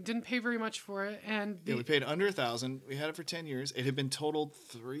all, and we didn't pay very much for it. And we paid under $1,000. We had it for 10 years. It had been totaled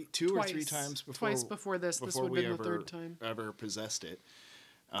two or three times before. Twice before this. This would have been the third time ever possessed it.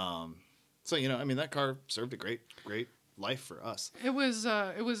 So, I mean, that car served a great life for us. It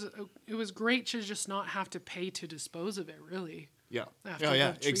was great to just not have to pay to dispose of it, really. Yeah. After Oh,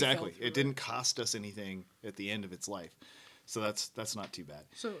 yeah, the tree exactly. fell through It didn't cost us anything at the end of its life. So that's not too bad.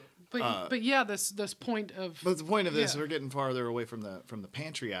 So, but yeah, this point of. But the point of this, Yeah. we're getting farther away from the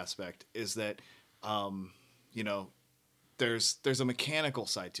pantry aspect, is that, you know, there's a mechanical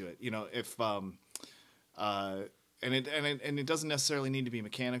side to it. If and it doesn't necessarily need to be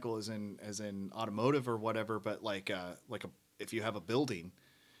mechanical as in automotive or whatever, but if you have a building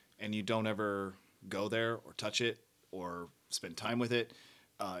and you don't ever go there or touch it or spend time with it,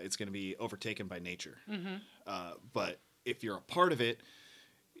 it's going to be overtaken by nature. Mm-hmm. But if you're a part of it,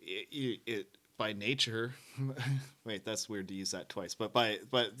 it by nature, wait, that's weird to use that twice. But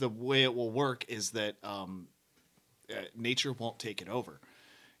the way it will work is that nature won't take it over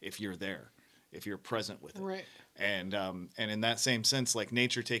if you're there, if you're present with it. Right. And in that same sense, like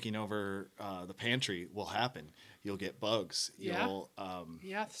nature taking over the pantry will happen. You'll get bugs. Yeah.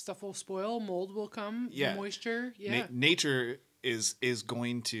 Stuff will spoil. Mold will come. Yeah. Moisture. Yeah. Nature is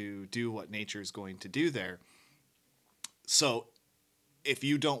going to do what nature is going to do there. So if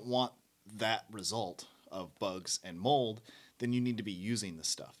you don't want that result of bugs and mold, then you need to be using the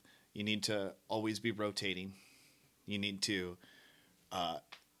stuff. You need to always be rotating. You need to,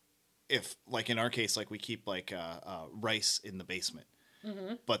 if like in our case, like we keep rice in the basement,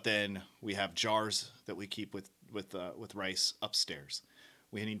 mm-hmm. but then we have jars that we keep with rice upstairs.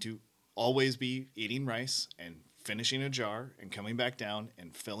 We need to always be eating rice and finishing a jar and coming back down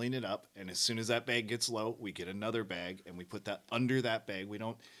and filling it up. And as soon as that bag gets low, we get another bag and we put that under that bag. We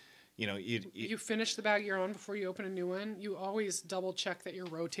don't, you finish the bag you're on before you open a new one. You always double check that you're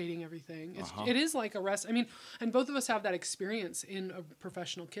rotating everything. Uh-huh. It is like a rest. I mean, and both of us have that experience in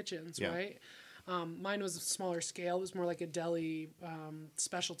professional kitchens, Yeah. right? Mine was a smaller scale. It was more like a deli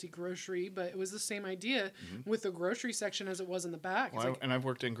specialty grocery, but it was the same idea mm-hmm. with the grocery section as it was in the back. Well, and I've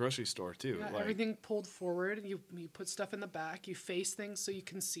worked in grocery store too. Yeah, everything pulled forward. And you put stuff in the back. You face things so you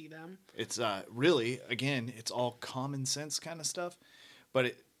can see them. It's really, again, it's all common sense kind of stuff.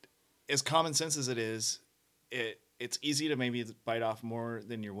 But as common sense as it is, it's easy to maybe bite off more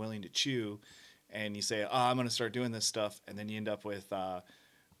than you're willing to chew. And you say, I'm going to start doing this stuff. And then you end up with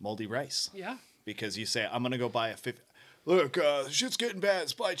moldy rice. Yeah. Because you say, I'm going to go buy look, shit's getting bad.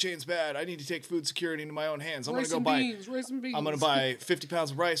 Supply chain's bad. I need to take food security into my own hands. I'm going to go buy rice and beans. I'm going to buy 50 pounds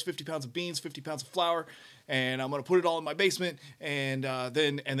of rice, 50 pounds of beans, 50 pounds of flour, and I'm going to put it all in my basement. And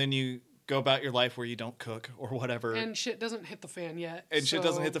then you go about your life where you don't cook or whatever. And shit doesn't hit the fan yet. And shit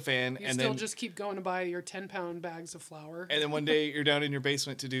doesn't hit the fan. You still just keep going to buy your 10-pound bags of flour. And then one day you're down in your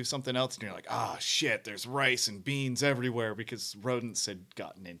basement to do something else and you're like, shit, there's rice and beans everywhere because rodents had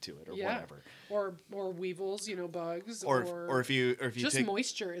gotten into it or whatever. Or weevils, bugs. Or if you just take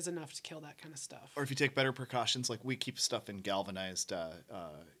moisture is enough to kill that kind of stuff. Or if you take better precautions, like we keep stuff in galvanized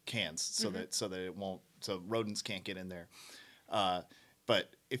cans so mm-hmm. so rodents can't get in there.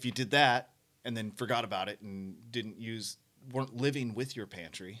 But if you did that and then forgot about it and weren't living with your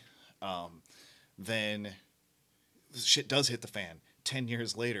pantry, then shit does hit the fan 10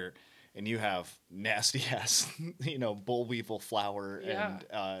 years later and you have nasty ass, boll weevil flour and,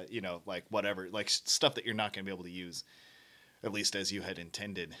 like whatever, like stuff that you're not going to be able to use, at least as you had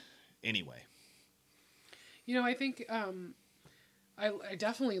intended anyway. I think I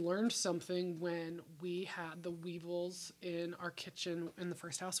definitely learned something when we had the weevils in our kitchen in the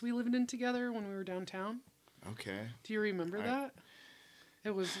first house we lived in together when we were downtown. Okay. Do you remember that?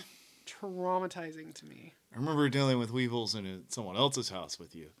 It was traumatizing to me. I remember dealing with weevils in someone else's house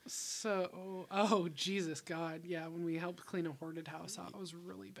with you. So, Jesus God. Yeah, when we helped clean a hoarded house, that was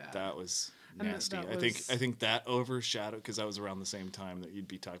really bad. That was nasty. I think that overshadowed, because that was around the same time that you'd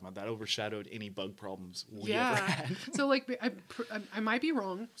be talking about, that overshadowed any bug problems we ever had. So I might be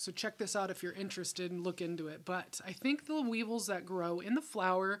wrong, so check this out if you're interested and look into it. But I think the weevils that grow in the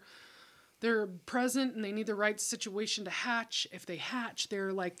flour, they're present and they need the right situation to hatch. If they hatch,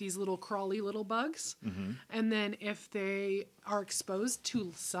 they're like these little crawly little bugs. Mm-hmm. And then if they are exposed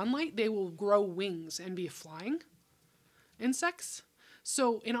to sunlight, they will grow wings and be flying insects.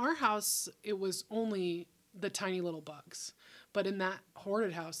 So in our house, it was only the tiny little bugs. But in that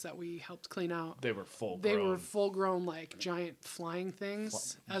hoarded house that we helped clean out, they were full grown. They were full grown, like giant flying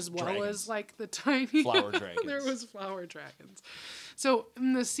things, as well dragons. As like the tiny flower dragons. There was flower dragons. So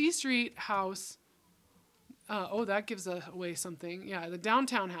in the C Street house, that gives away something. Yeah, the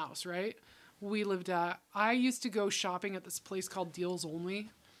downtown house, right? We lived at. I used to go shopping at this place called Deals Only.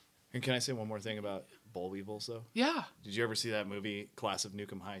 And can I say one more thing about boll weevils, though? Yeah. Did you ever see that movie, Class of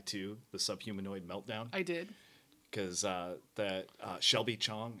Nukem High 2, The Subhumanoid Meltdown? I did. because that Shelby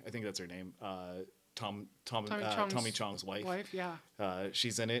Chong, I think that's her name. Tommy Chong's wife. Yeah.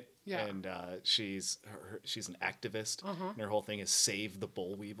 She's in it. Yeah. And she's an activist. Uh-huh. And her whole thing is save the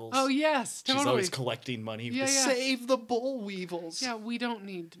boll weevils. Oh yes, totally. She's always collecting money to save the boll weevils. Yeah, we don't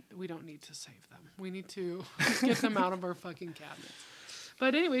need to save them. We need to get them out of our fucking cabinets.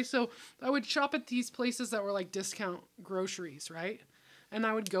 But anyway, so I would shop at these places that were like discount groceries, right? And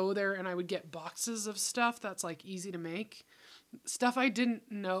I would go there and I would get boxes of stuff that's like easy to make. Stuff I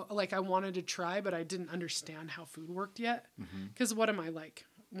didn't know, like I wanted to try, but I didn't understand how food worked yet. Because what am I like?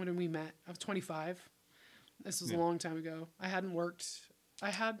 When we met, I was 25. This was a long time ago. I had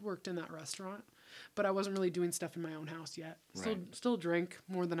worked in that restaurant, but I wasn't really doing stuff in my own house yet. Still drank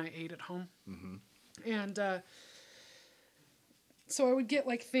more than I ate at home. And so I would get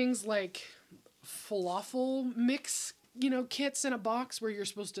like things like falafel mix, kits in a box where you're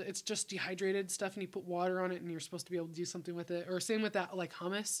supposed to, it's just dehydrated stuff and you put water on it and you're supposed to be able to do something with it. Or same with that, like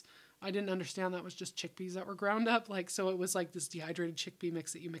hummus. I didn't understand that was just chickpeas that were ground up. Like, so it was like this dehydrated chickpea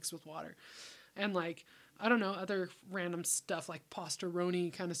mix that you mix with water. And like, I don't know, other random stuff like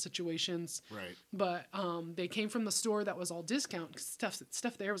pastaroni kind of situations. Right. But they came from the store that was all discount.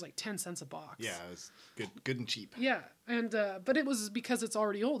 Stuff there was like 10 cents a box. Yeah, it was good and cheap. Yeah. And but it was because it's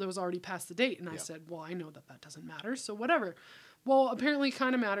already old. It was already past the date. And I said, well, I know that doesn't matter. So whatever. Well, apparently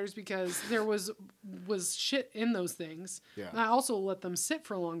kind of matters because there was shit in those things. Yeah. And I also let them sit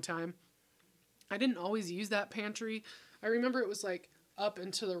for a long time. I didn't always use that pantry. I remember it was like up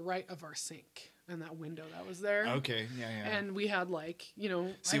and to the right of our sink. And that window that was there. Okay, yeah. And we had like,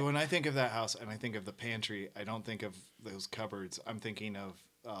 See, when I think of that house and I think of the pantry, I don't think of those cupboards. I'm thinking of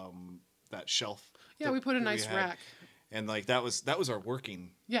that shelf. Yeah, we put a nice rack. And like that was our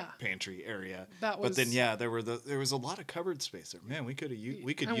working pantry area. But then there was a lot of cupboard space there. Man, we could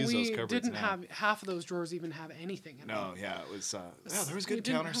use those cupboards. Didn't have half of those drawers even have anything in them. No, yeah, it was there was good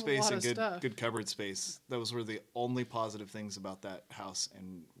counter space and good cupboard space. Those were the only positive things about that house,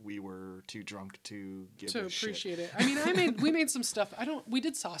 and we were too drunk to give a shit. Appreciate it. I mean, we made some stuff. We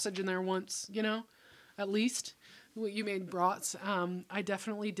did sausage in there once, at least. You made brats. I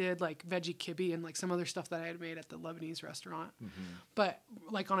definitely did like veggie kibbe and like some other stuff that I had made at the Lebanese restaurant. But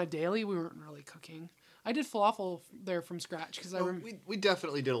like on a daily, we weren't really cooking. I did falafel there from scratch because we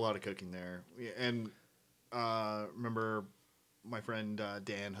definitely did a lot of cooking there. And remember, my friend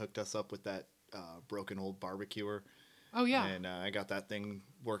Dan hooked us up with that broken old barbecuer. Oh yeah. And I got that thing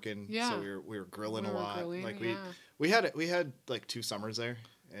working. Yeah. So we were grilling a lot. Like yeah. we had like 2 summers there.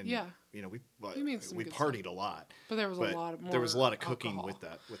 And yeah. we we partied stuff. a lot. But there was a lot more. There was a lot of cooking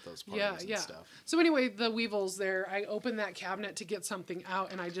alcohol. with those parties and stuff. So anyway, the weevils there, I opened that cabinet to get something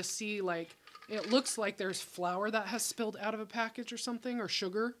out and I just see like it looks like there's flour that has spilled out of a package or something or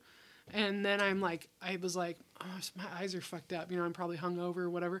sugar. And then I was like, oh, my eyes are fucked up. I'm probably hungover or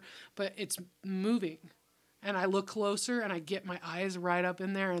whatever, but it's moving. And I look closer and I get my eyes right up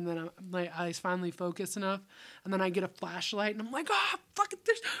in there and then my eyes finally focus enough. And then I get a flashlight and I'm like, oh, fucking,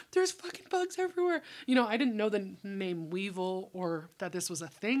 there's fucking bugs everywhere. I didn't know the name weevil or that this was a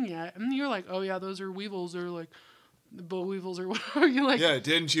thing yet. And you're like, oh yeah, those are weevils or like the boll weevils or whatever. You're like, yeah,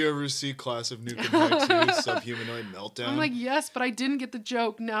 didn't you ever see Class of Nuke 2 Subhumanoid Meltdown? I'm like, yes, but I didn't get the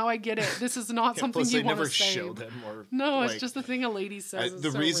joke. Now I get it. This is not something you want to say. Never show them or no, it's just a thing a lady says.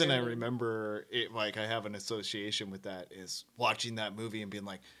 The reason I remember it, like I have an association with that, is watching that movie and being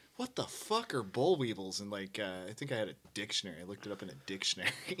like, what the fuck are boll weevils? And like, I think I had a dictionary. I looked it up in a dictionary.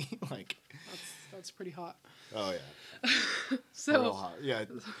 Like, that's pretty hot. Oh yeah, so real hot. Yeah,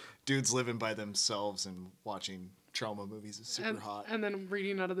 dudes living by themselves and watching trauma movies is super hot. And then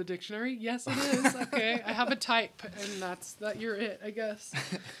reading out of the dictionary. Yes, it is. Okay, I have a type, and that's you're it, I guess.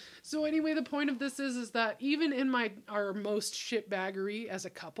 So anyway, the point of this is that even in our most shitbaggery as a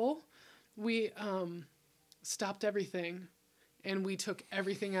couple, we stopped everything, and we took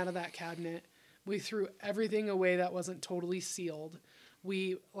everything out of that cabinet. We threw everything away that wasn't totally sealed.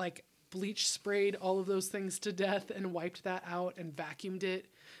 We bleach sprayed all of those things to death and wiped that out and vacuumed it,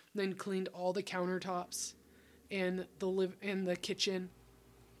 then cleaned all the countertops in the kitchen.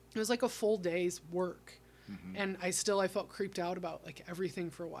 It was like a full day's work. And I felt creeped out about like everything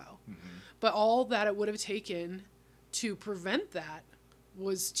for a while. But all that it would have taken to prevent that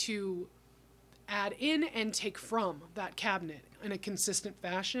was to add in and take from that cabinet in a consistent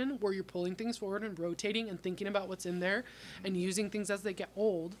fashion where you're pulling things forward and rotating and thinking about what's in there and using things as they get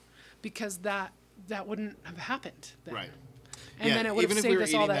old, because that wouldn't have happened then. Right. And then it would have saved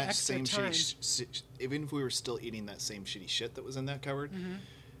us all that extra time. Even if we were still eating that same shitty shit that was in that cupboard,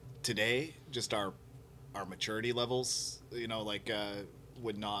 today, just our maturity levels,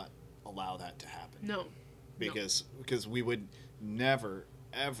 would not allow that to happen. because we would never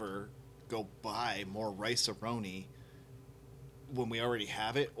ever go buy more rice-a-roni when we already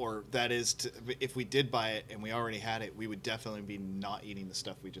have it, or that is, if we did buy it and we already had it, we would definitely be not eating the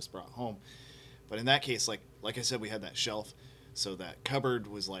stuff we just brought home. But in that case, like I said, we had that shelf, so that cupboard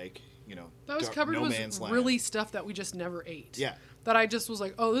was like, cupboard no was man's land. really stuff that we just never ate. Yeah. That I just was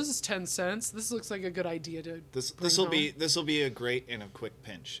like, oh, this is 10 cents. This looks like a good idea to. This will be a great and a quick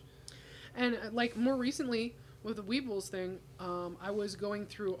pinch. And like more recently with the Weebles thing, I was going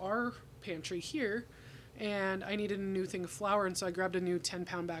through our pantry here. And I needed a new thing of flour, and so I grabbed a new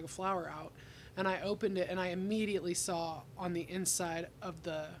 10-pound bag of flour out, and I opened it, and I immediately saw on the inside of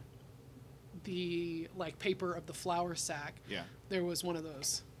the like paper of the flour sack, there was one of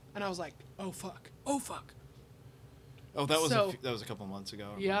those, and I was like, oh fuck. Oh, that was a couple months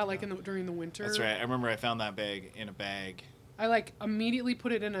ago. Yeah, like during the winter. That's right. I remember I found that bag in a bag. I like immediately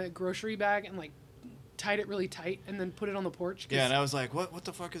put it in a grocery bag and like tied it really tight and then put it on the porch. Yeah, and I was like, what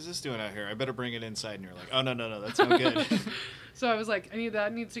the fuck is this doing out here? I better bring it inside. And you're like, oh, no, that's no good. So I was like,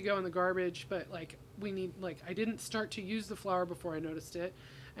 that needs to go in the garbage, but like I didn't start to use the flour before I noticed it.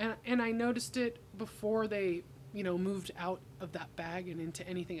 And I noticed it before they, moved out of that bag and into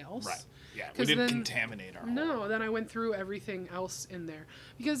anything else. Right. Yeah, we didn't contaminate our No, then I went through everything else in there.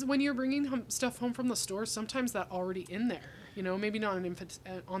 Because when you're bringing stuff home from the store, sometimes that's already in there. Maybe not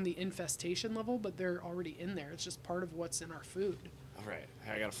on the infestation level, but they're already in there. It's just part of what's in our food. All right.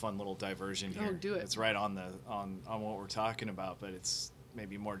 I got a fun little diversion here. Oh, do it. It's right on what we're talking about, but it's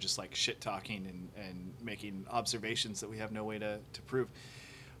maybe more just like shit talking and making observations that we have no way to prove.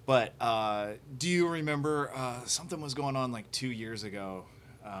 But do you remember something was going on like 2 years ago?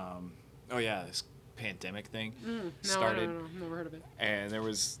 This pandemic thing started. No, never heard of it. And there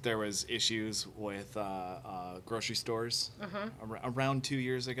was issues with grocery stores around 2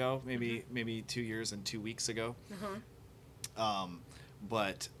 years ago, maybe 2 years and 2 weeks ago.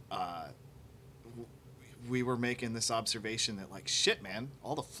 But we were making this observation that like, shit, man,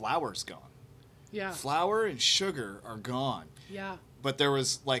 all the flour's gone. Yeah. Flour and sugar are gone. Yeah. But there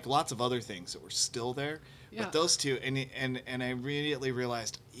was like lots of other things that were still there. Yeah. But those two, and I immediately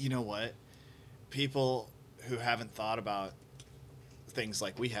realized, you know what? People who haven't thought about things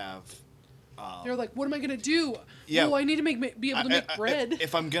like we have, they're like, what am I gonna do? Yeah, I need to be able to make bread.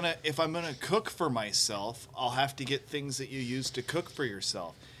 If I'm gonna cook for myself, I'll have to get things that you use to cook for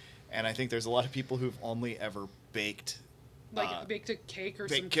yourself. And I think there's a lot of people who've only ever baked. Baked a cake or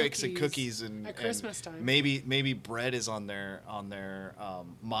some cakes and cookies and at Christmas time. Maybe bread is on their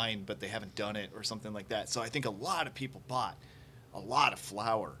mind, but they haven't done it or something like that. So I think a lot of people bought a lot of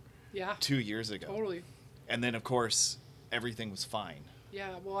flour. Yeah. 2 years ago. Totally. And then of course everything was fine.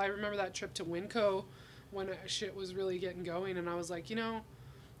 Yeah. Well, I remember that trip to Winco when shit was really getting going, and I was like,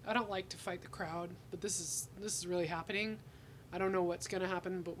 I don't like to fight the crowd, but this is really happening. I don't know what's gonna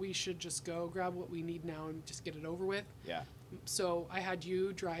happen, but we should just go grab what we need now and just get it over with. Yeah. So I had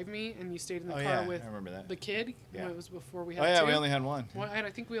you drive me, and you stayed in the car with the kid. Yeah. It was before we had two. We only had one. I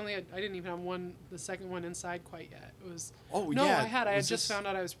think we only had. I didn't even have the second one inside quite yet. It was. Oh no, yeah. I had. I had just found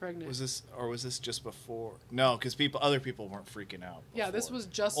out I was pregnant. Was this just before? No, because other people weren't freaking out. Before. Yeah, this was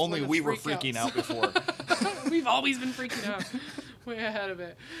just. Only we were freaking out before. We've always been freaking out. Way ahead of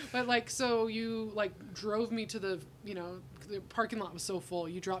it. But so you drove me to the the parking lot was so full.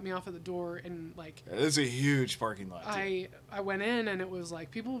 You dropped me off at the door and it's a huge parking lot. I went in and it was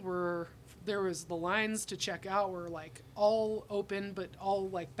there was the lines to check out were all open but all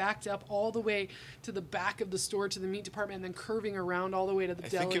backed up all the way to the back of the store to the meat department and then curving around all the way to the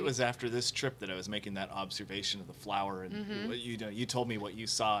deli. I think it was after this trip that I was making that observation of the flour and you told me what you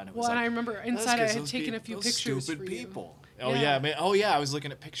saw and it was and I remember inside I had taken a few pictures stupid for people. You. Oh yeah, I was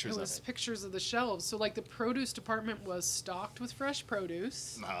looking at pictures. It was pictures of the shelves. So the produce department was stocked with fresh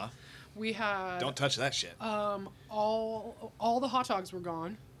produce. Uh-huh. We had don't touch that shit. All the hot dogs were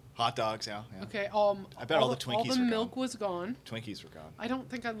gone. Hot dogs, yeah. Okay. I bet all the Twinkies were gone. All the milk was gone. Twinkies were gone. I don't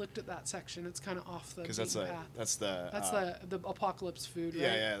think I looked at that section. It's kind of off the. Because that's the apocalypse food, right?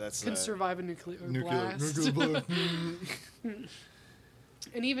 Yeah, that's can survive a nuclear blast.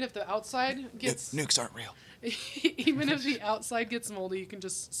 And even if the outside gets nukes aren't real. Even if the outside gets moldy, you can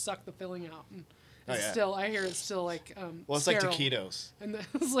just suck the filling out. And still, I hear it's still well, it's sterile. like taquitos. And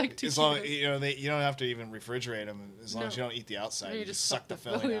it's like taquitos. As long you don't have to even refrigerate them. As long as you don't eat the outside, you just suck the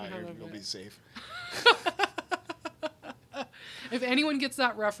filling out. You'll be safe. If anyone gets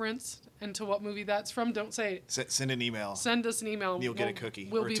that reference and to what movie that's from, don't say it. Send an email. Send us an email. And you'll get a cookie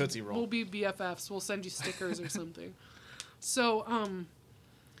or a Tootsie Roll. We'll be BFFs. We'll send you stickers or something. So,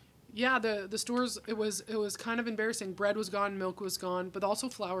 yeah, the stores, it was kind of embarrassing. Bread was gone, milk was gone, but also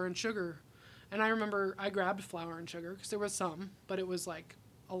flour and sugar. And I remember I grabbed flour and sugar because there was some, but it was like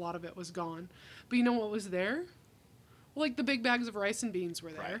a lot of it was gone. But you know what was there? Well, like the big bags of rice and beans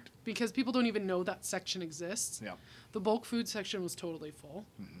were there. Right. Because people don't even know that section exists. Yeah. The bulk food section was totally full.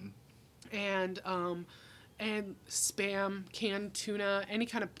 Mm-hmm. And Spam, canned tuna, any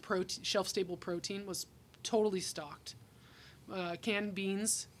kind of protein, shelf-stable protein was totally stocked. Canned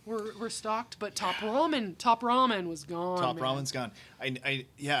beans were stocked, but top ramen was gone. Top man. ramen's gone.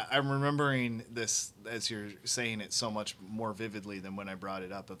 I'm remembering this as you're saying it so much more vividly than when I brought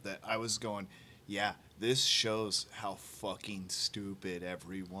it up. Of that, I was going, yeah, this shows how fucking stupid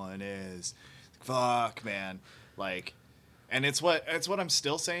everyone is. Fuck, man, like, and it's what I'm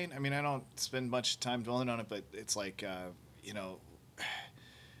still saying. I mean, I don't spend much time dwelling on it, but it's like, you know.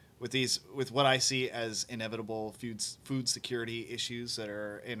 With what I see as inevitable food security issues that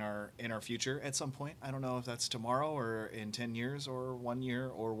are in our future at some point. I don't know if that's tomorrow or in 10 years or 1 year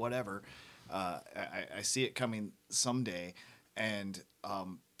or whatever. I see it coming someday, and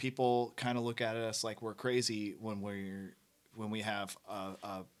people kind of look at us like we're crazy when we have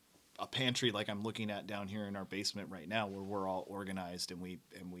a pantry like I'm looking at down here in our basement right now, where we're all organized and we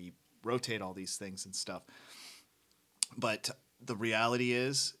rotate all these things and stuff. But the reality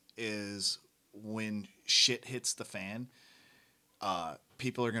is when shit hits the fan,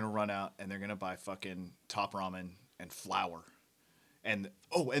 people are going to run out and they're going to buy fucking Top Ramen and flour. And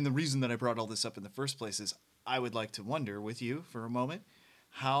the reason that I brought all this up in the first place is I would like to wonder with you for a moment,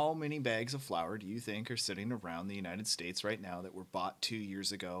 how many bags of flour do you think are sitting around the United States right now that were bought 2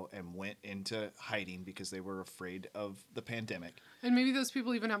 years ago and went into hiding because they were afraid of the pandemic? And maybe those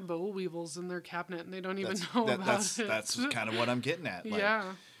people even have boll weevils in their cabinet and they don't even know about it. That's kind of what I'm getting at. Like, yeah.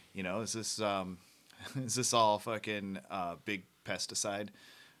 You know, is this all fucking big pesticide?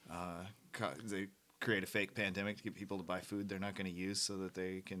 They create a fake pandemic to get people to buy food they're not going to use so that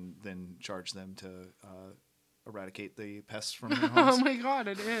they can then charge them to eradicate the pests from their homes. Oh my God,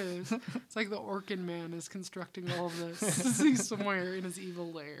 it is. It's like the Orkin Man is constructing all of this. He's somewhere in his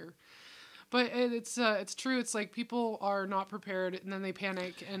evil lair. But it's true. It's like people are not prepared, and then they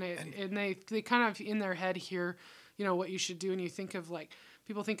panic, and they kind of in their head hear, you know, what you should do, and you think of like.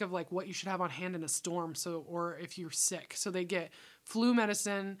 People think of like what you should have on hand in a storm, or if you're sick. So they get flu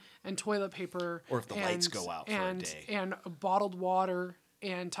medicine and toilet paper, or if the lights go out for a day, and bottled water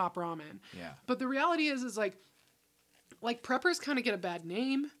and Top Ramen. Yeah. But the reality is like preppers kind of get a bad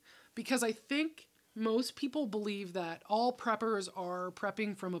name because I think most people believe that all preppers are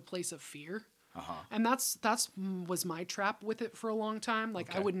prepping from a place of fear. Uh-huh. And that's was my trap with it for a long time. Like,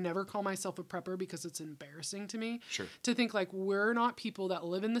 okay. I would never call myself a prepper because it's embarrassing to me. Sure. To think like we're not people that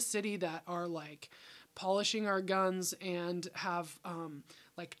live in the city that are like polishing our guns and have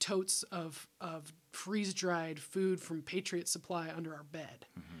like totes of freeze dried food from Patriot Supply under our bed,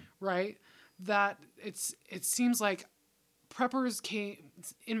 right? That it seems like preppers came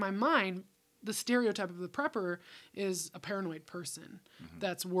in my mind. The stereotype of the prepper is a paranoid person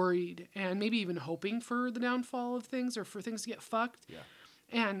that's worried and maybe even hoping for the downfall of things or for things to get fucked. Yeah.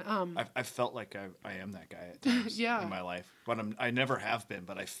 And I've felt like I am that guy at times in my life, but I never have been.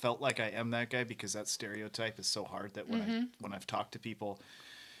 But I felt like I am that guy because that stereotype is so hard that when I've talked to people,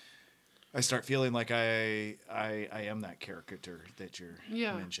 I start feeling like I am that caricature that you're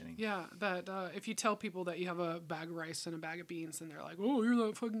mentioning. Yeah, that if you tell people that you have a bag of rice and a bag of beans, and they're like, "Oh, you're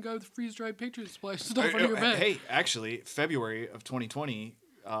that fucking guy with the freeze-dried Patriot Supply stuff under your bed." Hey, actually, February of 2020,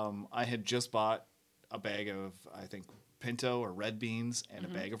 I had just bought a bag of, I think, pinto or red beans and a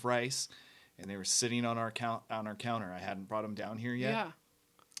bag of rice, and they were sitting on our counter. I hadn't brought them down here yet. Yeah.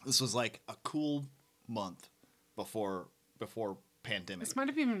 This was like a cool month before pandemic. This might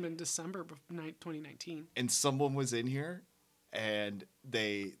have even been December 2019. And someone was in here, and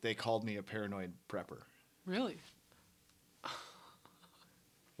they called me a paranoid prepper. Really?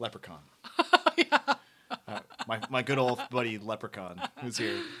 Leprechaun. Yeah. My good old buddy Leprechaun was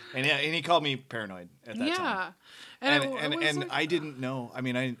here, and he called me paranoid at that time. And I didn't know. I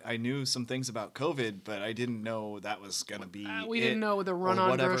mean, I knew some things about COVID, but I didn't know that was gonna be. We didn't know the run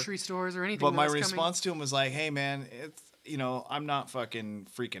on grocery stores or anything. But my response to him was like, "Hey, man, I'm not fucking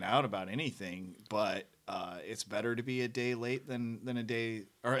freaking out about anything, but it's better to be a day late than a day,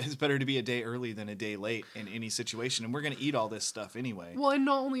 or it's better to be a day early than a day late in any situation. And we're going to eat all this stuff anyway." Well, and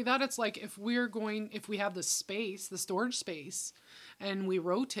not only that, it's like if we have the space, the storage space, and we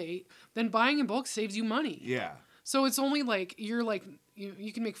rotate, then buying in bulk saves you money. Yeah. So it's only like you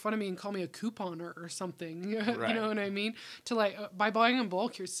can make fun of me and call me a couponer or something. Right. You know what I mean? To like by buying in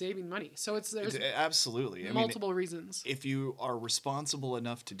bulk, you're saving money. So there's absolutely multiple reasons. If you are responsible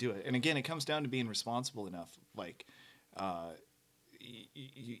enough to do it, and again, it comes down to being responsible enough. Like,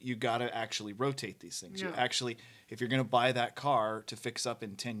 you got to actually rotate these things. Yeah. You actually, if you're going to buy that car to fix up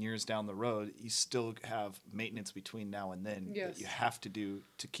in 10 years down the road, you still have maintenance between now and then Yes. that you have to do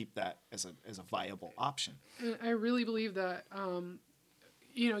to keep that as a viable option. And I really believe that,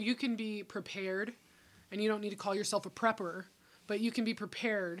 you can be prepared, and you don't need to call yourself a prepper, but you can be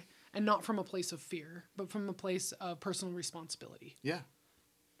prepared, and not from a place of fear, but from a place of personal responsibility. Yeah.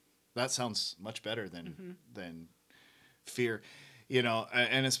 That sounds much better than fear,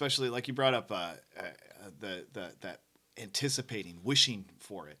 and especially like you brought up that anticipating, wishing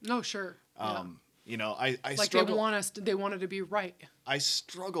for it. No, sure. I Like struggle. they want it to be right. I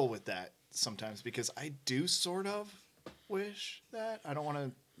struggle with that sometimes because I do sort of wish that. I don't want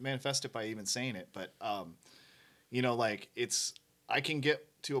to manifest it by even saying it, but I can get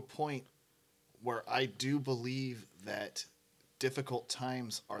to a point where I do believe that difficult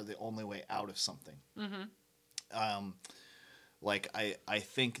times are the only way out of something. Mm-hmm. I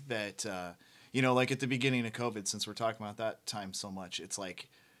think that like at the beginning of COVID, since we're talking about that time so much, it's like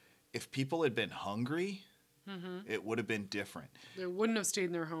if people had been hungry, it would have been different. They wouldn't have stayed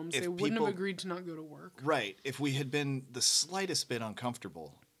in their homes. They wouldn't have agreed to not go to work. Right. If we had been the slightest bit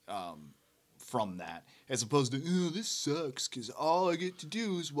uncomfortable from that, as opposed to, this sucks because all I get to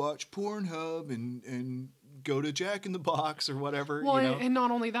do is watch Pornhub and go to Jack in the Box or whatever. Well, and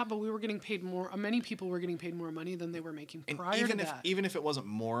not only that, but we were getting paid more. Many people were getting paid more money than they were making prior to that. Even if it wasn't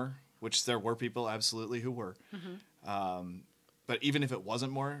more, which there were people absolutely who were, but even if it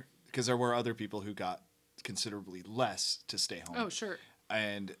wasn't more, because there were other people who got considerably less to stay home. Oh, sure.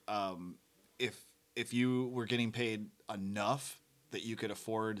 And if you were getting paid enough that you could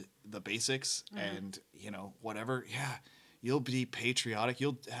afford the basics and whatever, you'll be patriotic.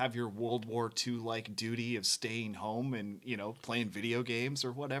 You'll have your World War II like duty of staying home and playing video games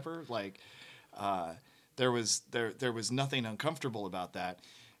or whatever. Like there was nothing uncomfortable about that,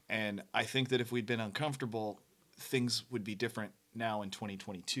 and I think that if we'd been uncomfortable, things would be different now in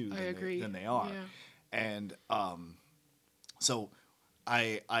 2022 than they are. Yeah. And so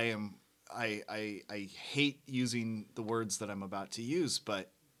I hate using the words that I'm about to use,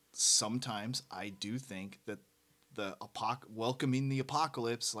 but sometimes I do think that welcoming the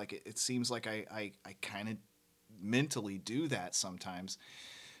apocalypse, like it seems like I kind of mentally do that sometimes.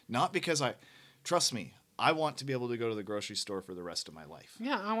 Not because trust me, I want to be able to go to the grocery store for the rest of my life.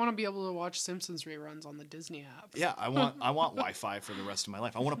 Yeah, I want to be able to watch Simpsons reruns on the Disney app. Yeah, I want Wi-Fi for the rest of my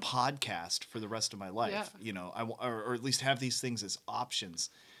life. I want a podcast for the rest of my life. Yeah. Or at least have these things as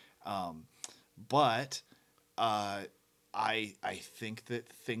options. But I think that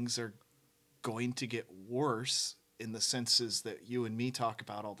things are going to get worse in the senses that you and me talk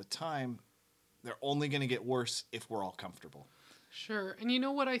about all the time. They're only going to get worse if we're all comfortable. Sure. And you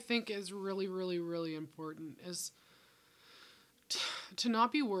know what I think is really, really, really important is to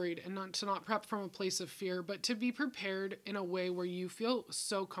not be worried and to not prep from a place of fear, but to be prepared in a way where you feel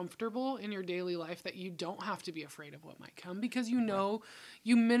so comfortable in your daily life that you don't have to be afraid of what might come, because you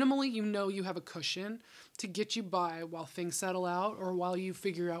have a cushion to get you by while things settle out or while you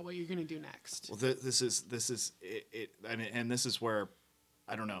figure out what you're going to do next. Well, this is it. I mean, and this is where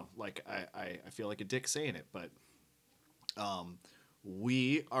I don't know. Like I feel like a dick saying it, but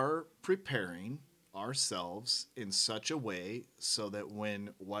we are preparing ourselves in such a way so that when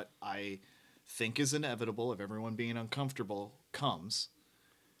what I think is inevitable of everyone being uncomfortable comes,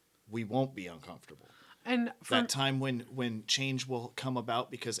 we won't be uncomfortable. And that time when change will come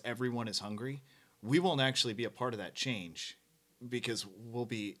about because everyone is hungry, we won't actually be a part of that change because we'll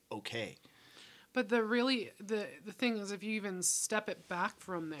be okay. But the thing is, if you even step it back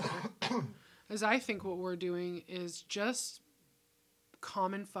from there, is I think what we're doing is just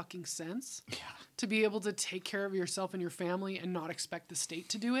common fucking sense to be able to take care of yourself and your family and not expect the state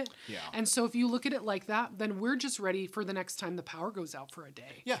to do it. Yeah. And so if you look at it like that, then we're just ready for the next time the power goes out for a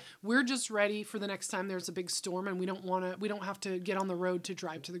day. Yeah. We're just ready for the next time there's a big storm and we don't have to get on the road to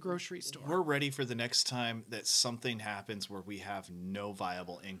drive to the grocery store. We're ready for the next time that something happens where we have no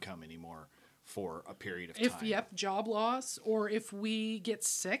viable income anymore for a period of time. Job loss, or if we get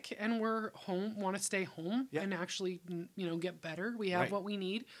sick and we're home, want to stay home and actually, get better. We have what we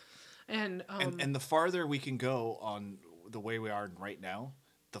need. And the farther we can go on the way we are right now,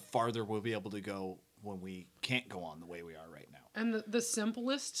 the farther we'll be able to go when we can't go on the way we are right now. And the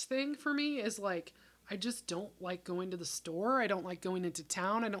simplest thing for me is like, I just don't like going to the store. I don't like going into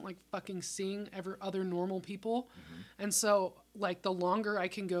town. I don't like fucking seeing other normal people. Mm-hmm. And so, like, the longer I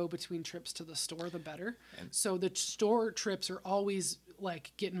can go between trips to the store, the better. So the store trips are always,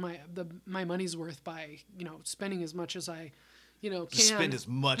 like, getting my money's worth by, spending as much as I Just can. spend as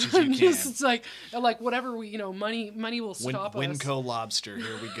much as you can. Just like whatever money will stop us. Winco lobster,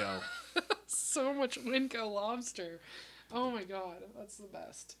 here we go. So much Winco lobster. Oh my god, that's the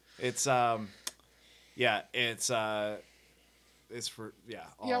best. It's it's for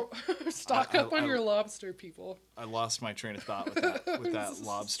Stock up on your lobster, people. I lost my train of thought with that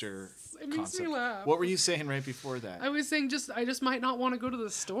lobster It makes concept. me laugh. What were you saying right before that? I was saying I just might not want to go to the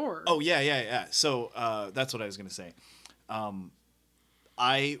store. Oh yeah. So that's what I was gonna say.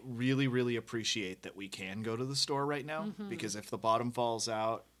 I really, really appreciate that we can go to the store right now because if the bottom falls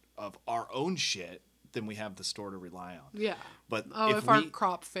out of our own shit, then we have the store to rely on. Yeah. But if our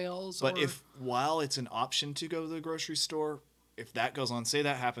crop fails. But if while it's an option to go to the grocery store, if that goes on, say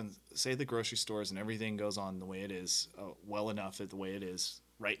that happens, say the grocery stores and everything goes on the way it is, well enough at the way it is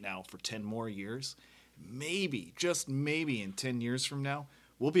right now for 10 more years, maybe, just maybe in 10 years from now,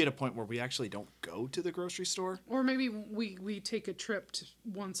 we'll be at a point where we actually don't go to the grocery store. Or maybe we take a trip to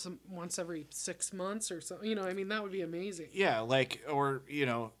once every 6 months or so. I mean, that would be amazing. Yeah,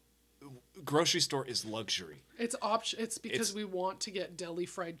 grocery store is luxury. It's because we want to get deli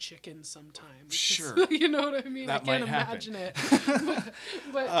fried chicken sometimes. Sure. You know what I mean? That I can't might imagine it.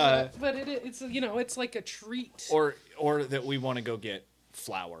 but it's it's like a treat. Or that we want to go get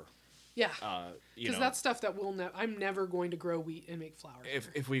flour. Yeah. Because that's stuff that I'm never going to grow wheat and make flour.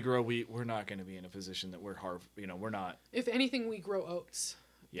 If we grow wheat, we're not going to be in a position that we're we're not. If anything, we grow oats.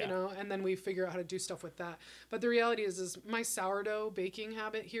 Yeah. And then we figure out how to do stuff with that. But the reality is my sourdough baking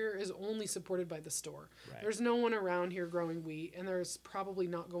habit here is only supported by the store. Right. There's no one around here growing wheat, and there's probably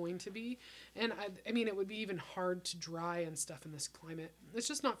not going to be. And I mean, it would be even hard to dry and stuff in this climate. It's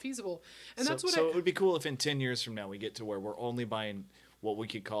just not feasible. And that's what it would be cool if in 10 years from now we get to where we're only buying what we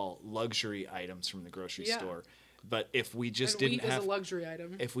could call luxury items from the grocery store. But if we just didn't have a luxury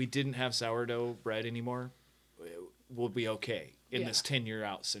item. If we didn't have sourdough bread anymore, we'll be okay in this 10-year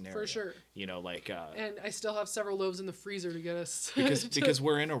out scenario. For sure. And I still have several loaves in the freezer to get us because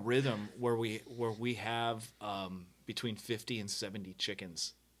we're in a rhythm where we have between 50 and 70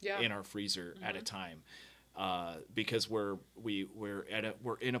 chickens in our freezer at a time. Because we're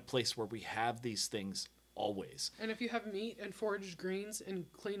in a place where we have these things always. And if you have meat and foraged greens and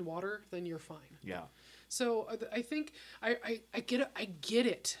clean water, then you're fine. Yeah. So I think I get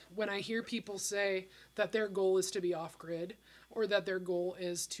it when I hear people say that their goal is to be off grid or that their goal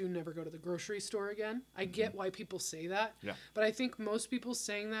is to never go to the grocery store again. I get why people say that. Yeah. But I think most people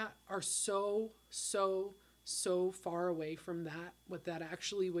saying that are so far away from what that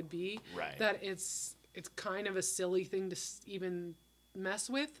actually would be. Right. That it's kind of a silly thing to even mess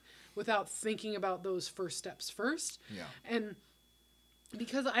with without thinking about those first steps first. Yeah. And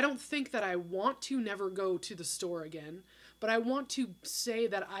because I don't think that I want to never go to the store again, but I want to say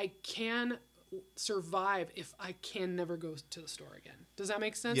that I can survive if I can never go to the store again. Does that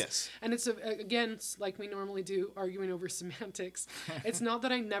make sense? Yes. And it's again, like we normally do, arguing over semantics. It's not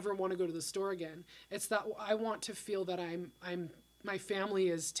that I never want to go to the store again. It's that I want to feel that my family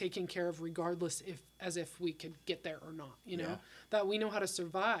is taken care of regardless as if we could get there or not, that we know how to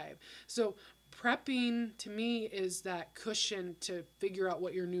survive. So prepping to me is that cushion to figure out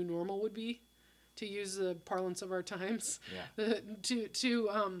what your new normal would be, to use the parlance of our times. Yeah.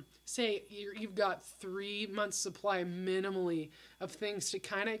 To say you've got 3 months supply minimally of things to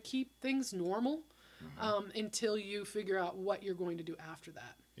kind of keep things normal until you figure out what you're going to do after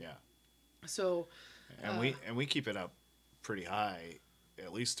that. Yeah. So. And we keep it up pretty high.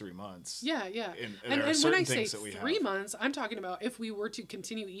 At least 3 months. Yeah. And when I say 3 months, I'm talking about if we were to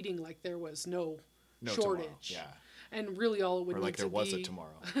continue eating like there was no shortage. Tomorrow. Yeah. And really all it would or like need to be... there was a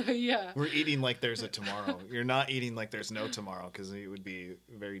tomorrow. Yeah. We're eating like there's a tomorrow. You're not eating like there's no tomorrow because it would be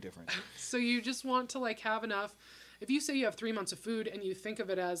very different. So you just want to have enough... If you say you have 3 months of food and you think of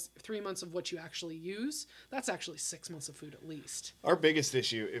it as 3 months of what you actually use, that's actually 6 months of food at least. Our biggest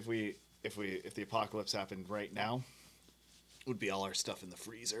issue if the apocalypse happened right now would be all our stuff in the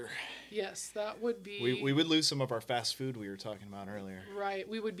freezer. Yes, that would be... We would lose some of our fast food we were talking about earlier. Right,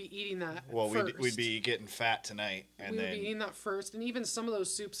 we would be eating that first. We'd be getting fat tonight. We would be eating that first, and even some of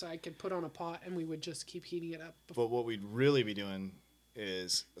those soups I could put on a pot and we would just keep heating it up. But what we'd really be doing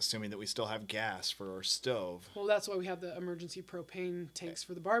is, assuming that we still have gas for our stove... Well, that's why we have the emergency propane tanks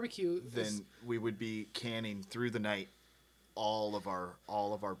for the barbecue. Then we would be canning through the night all of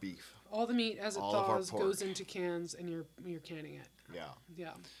our beef. All the meat as it thaws goes into cans, and you're canning it.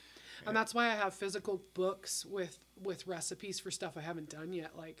 Yeah. And that's why I have physical books with recipes for stuff I haven't done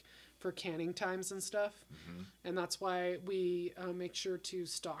yet, like for canning times and stuff. Mm-hmm. And that's why we make sure to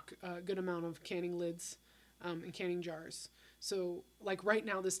stock a good amount of canning lids and canning jars. So like right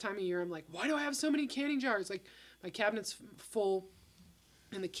now, this time of year, I'm like, why do I have so many canning jars? Like my cabinet's full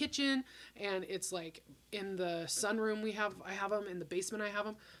in the kitchen, and it's like in the sunroom I have them, in the basement I have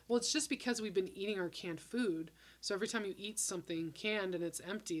them. Well, it's just because we've been eating our canned food. So every time you eat something canned and it's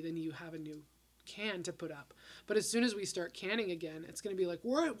empty, then you have a new can to put up. But as soon as we start canning again, it's going to be like,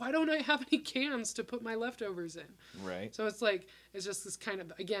 why don't I have any cans to put my leftovers in? Right. So it's like, it's just this kind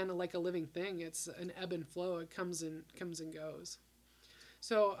of, again, like a living thing. It's an ebb and flow. It comes and goes.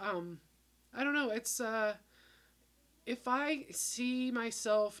 So I don't know. It's if I see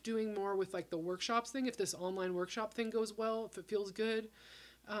myself doing more with like the workshops thing, if this online workshop thing goes well, if it feels good,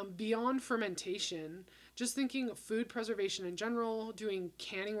 beyond fermentation, just thinking of food preservation in general, doing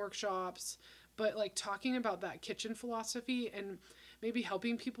canning workshops, but like talking about that kitchen philosophy and maybe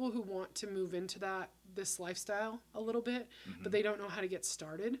helping people who want to move into this lifestyle a little bit, but they don't know how to get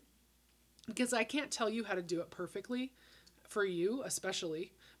started. Because I can't tell you how to do it perfectly, for you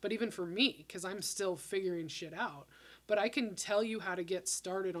especially, but even for me, because I'm still figuring shit out. But I can tell you how to get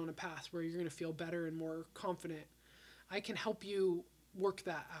started on a path where you're going to feel better and more confident. I can help you work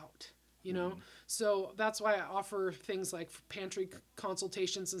that out, you know? So that's why I offer things like pantry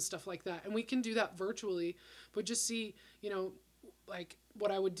consultations and stuff like that. And we can do that virtually, but just see, you know, like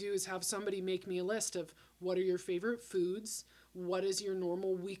what I would do is have somebody make me a list of what are your favorite foods, what does your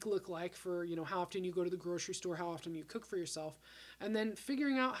normal week look like for, you know, how often you go to the grocery store, how often you cook for yourself, and then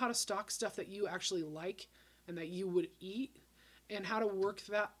figuring out how to stock stuff that you actually like and that you would eat, and how to work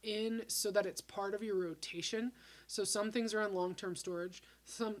that in so that it's part of your rotation. So some things are in long-term storage,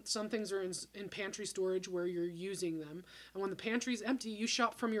 some things are in pantry storage where you're using them. And when the pantry's empty, you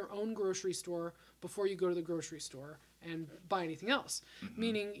shop from your own grocery store before you go to the grocery store and buy anything else.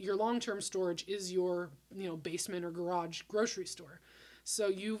 Meaning your long-term storage is your, you know, basement or garage grocery store. So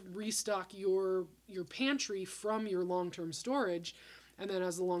you restock your pantry from your long-term storage. And then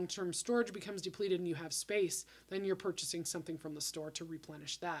as the long-term storage becomes depleted and you have space, then you're purchasing something from the store to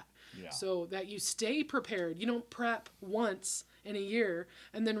replenish that. Yeah. So that you stay prepared. You don't prep once in a year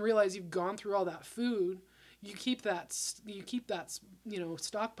and then realize you've gone through all that food. You keep that, you know,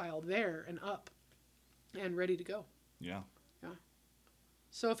 stockpile there and up and ready to go. Yeah. Yeah.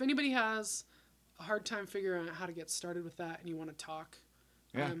 So if anybody has a hard time figuring out how to get started with that and you want to talk,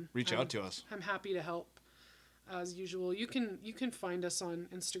 reach out to us. I'm happy to help. As usual, you can find us on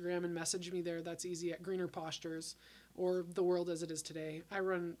Instagram and message me there. That's easy at Greener Postures or The World as It Is Today. I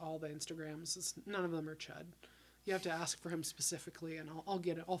run all the Instagrams. None of them are Chud. You have to ask for him specifically, and I'll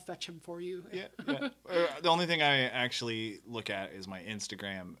get it. I'll fetch him for you. Yeah. The only thing I actually look at is my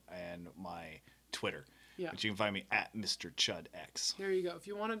Instagram and my Twitter. Yeah. But you can find me at Mr. Chud X. There you go. If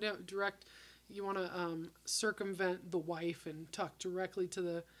you want to you want to circumvent the wife and talk directly to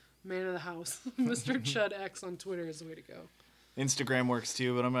the man of the house, Mr. Chud X on Twitter is the way to go. Instagram works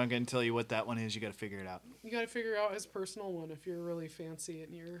too, but I'm not going to tell you what that one is. You got to figure it out. You got to figure out his personal one if you're really fancy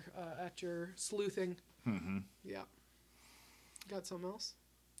and you're at your sleuthing. Mm-hmm. Yeah. Got something else?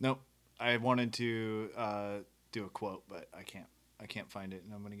 Nope. I wanted to do a quote, but I can't find it,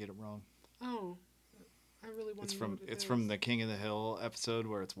 and I'm going to get it wrong. Oh, I really want to know what it's from the King of the Hill episode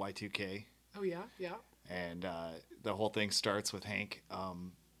where it's Y2K. Oh yeah, yeah. And the whole thing starts with Hank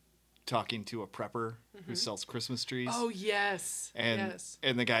talking to a prepper who sells Christmas trees. Oh yes, and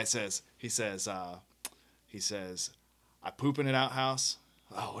the guy says, he says, I poop in an outhouse.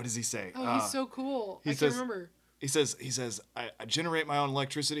 Oh, what does he say? Oh, he's so cool. I can't remember. He says, I generate my own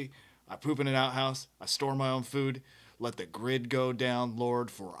electricity. I poop in an outhouse. I store my own food. Let the grid go down, Lord,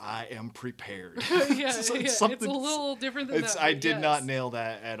 for I am prepared. It's a little different than that. I did not nail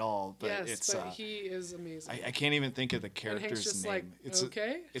that at all, but but he is amazing. I can't even think of the character's name. Like,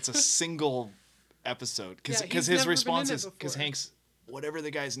 it's a single episode because his response is because Hank's whatever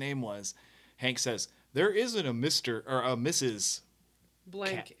the guy's name was. Hank says there isn't a Mr. or a Mrs.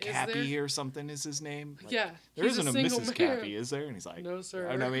 Blank Cappy or something is his name. Like, yeah, there isn't a Mrs. Man. Cappy, is there? And he's like, no, sir.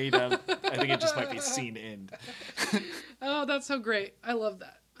 I mean, I think it just might be scene end. Oh, that's so great! I love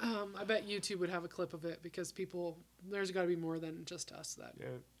that. I bet YouTube would have a clip of it because there's got to be more than just us that.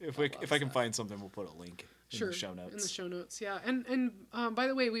 Yeah, if I can find something, we'll put a link in the show notes. In the show notes, yeah. And by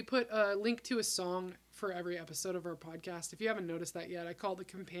the way, we put a link to a song for every episode of our podcast. If you haven't noticed that yet, I call it the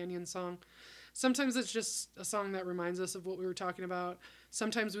companion song. Sometimes it's just a song that reminds us of what we were talking about.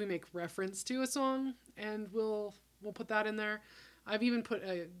 Sometimes we make reference to a song, and we'll put that in there. I've even put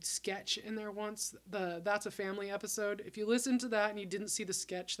a sketch in there once. That's a Family episode. If you listen to that and you didn't see the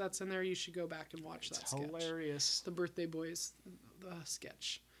sketch that's in there, you should go back and watch that sketch. It's hilarious. The Birthday Boys, the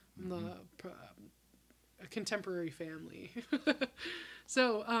sketch. A contemporary family.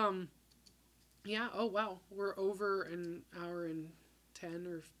 So, yeah. Oh, wow. We're over an hour and 10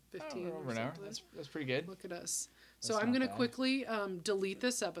 or or 15 or over an hour. something. That's pretty good. Look at us. So That's I'm not going to bad. quickly delete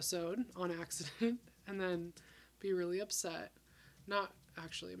this episode on accident and then be really upset. Not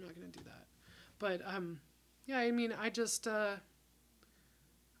actually, I'm not going to do that. But yeah, I mean, I just I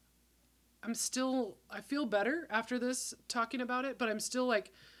feel better after this talking about it, but I'm still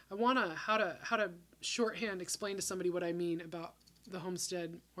like I want to how to shorthand explain to somebody what I mean about the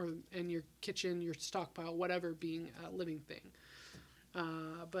homestead and your kitchen, your stockpile, whatever being a living thing.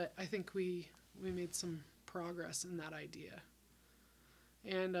 But I think we made some progress in that idea.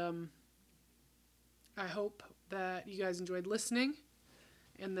 And I hope that you guys enjoyed listening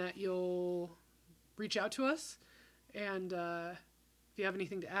and that you'll reach out to us. And if you have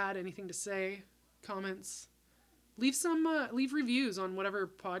anything to add, anything to say, comments, leave reviews on whatever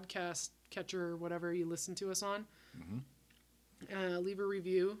podcast catcher or whatever you listen to us on. Mm-hmm. Leave a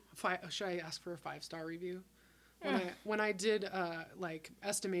review. Should I ask for a 5-star review? When I did like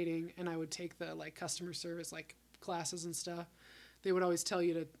estimating and I would take the like customer service like classes and stuff, they would always tell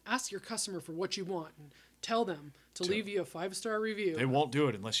you to ask your customer for what you want and tell them to leave you a 5-star review. They won't do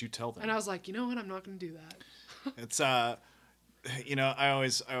it unless you tell them. And I was like, you know what? I'm not going to do that. It's you know, I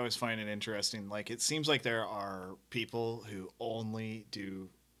always find it interesting. Like, it seems like there are people who only do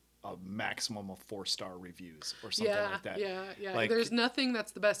a maximum of 4-star reviews or something like that. Yeah. Like, there's nothing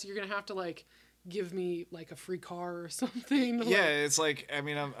that's the best. You're going to have to like give me like a free car or something. Yeah, it's like, I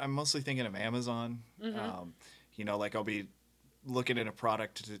mean, I'm mostly thinking of Amazon. Mm-hmm. You know, like I'll be looking at a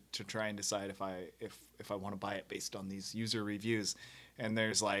product to try and decide if I want to buy it based on these user reviews, and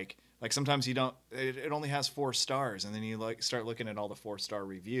there's like sometimes you don't, it only has 4 stars, and then you like start looking at all the 4-star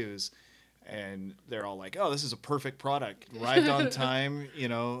reviews, and they're all like, oh, this is a perfect product, arrived on time, you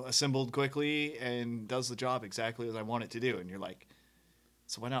know, assembled quickly, and does the job exactly as I want it to do, and you're like,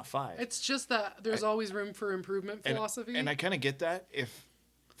 so why not 5? It's just that there's always room for improvement philosophy. And I kind of get that. If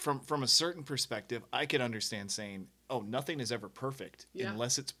from a certain perspective, I could understand saying, oh, nothing is ever perfect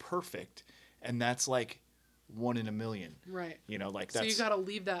unless it's perfect. And that's like 1 in a million. Right. You know, like that's. So you got to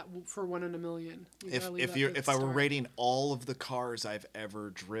leave that for 1 in a million. If I were rating all of the cars I've ever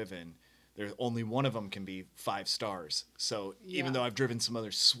driven, there's only one of them can be 5 stars. So even though I've driven some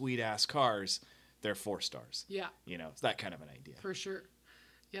other sweet ass cars, they're 4 stars. Yeah. You know, it's that kind of an idea. For sure.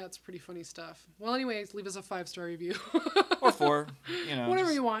 Yeah, it's pretty funny stuff. Well, anyways, leave us a 5-star review. Or 4, you know.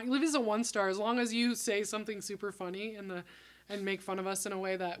 Whatever you want. Leave us a 1-star as long as you say something super funny and make fun of us in a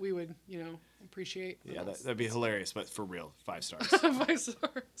way that we would, you know, appreciate. Yeah, that'd be hilarious, but for real, 5 stars. 5 stars.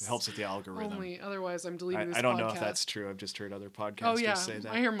 It helps with the algorithm. Only, otherwise I'm deleting this podcast. I don't know if that's true. I've just heard other podcasters say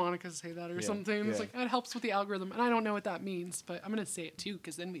that. I hear Monica say that or something. Yeah. It's like, it helps with the algorithm. And I don't know what that means, but I'm going to say it too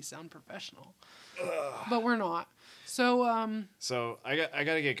because then we sound professional. But we're not. So I got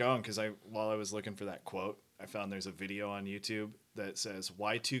to get going because while I was looking for that quote, I found there's a video on YouTube that says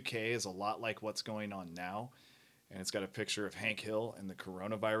Y2K is a lot like what's going on now, and it's got a picture of Hank Hill and the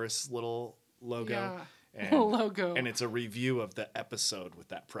coronavirus little logo. Yeah. And, logo. And it's a review of the episode with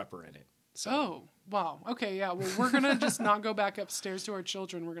that prepper in it. So oh, wow. Okay, yeah. Well, we're going to just not go back upstairs to our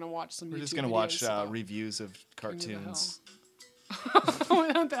children. We're going to watch some we're YouTube just going to watch reviews of cartoons.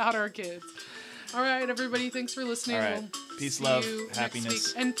 Without our kids. All right, everybody. Thanks for listening. All right. We'll Peace, see love, you happiness.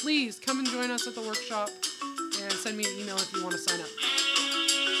 next week. And please come and join us at the workshop and send me an email if you want to sign up.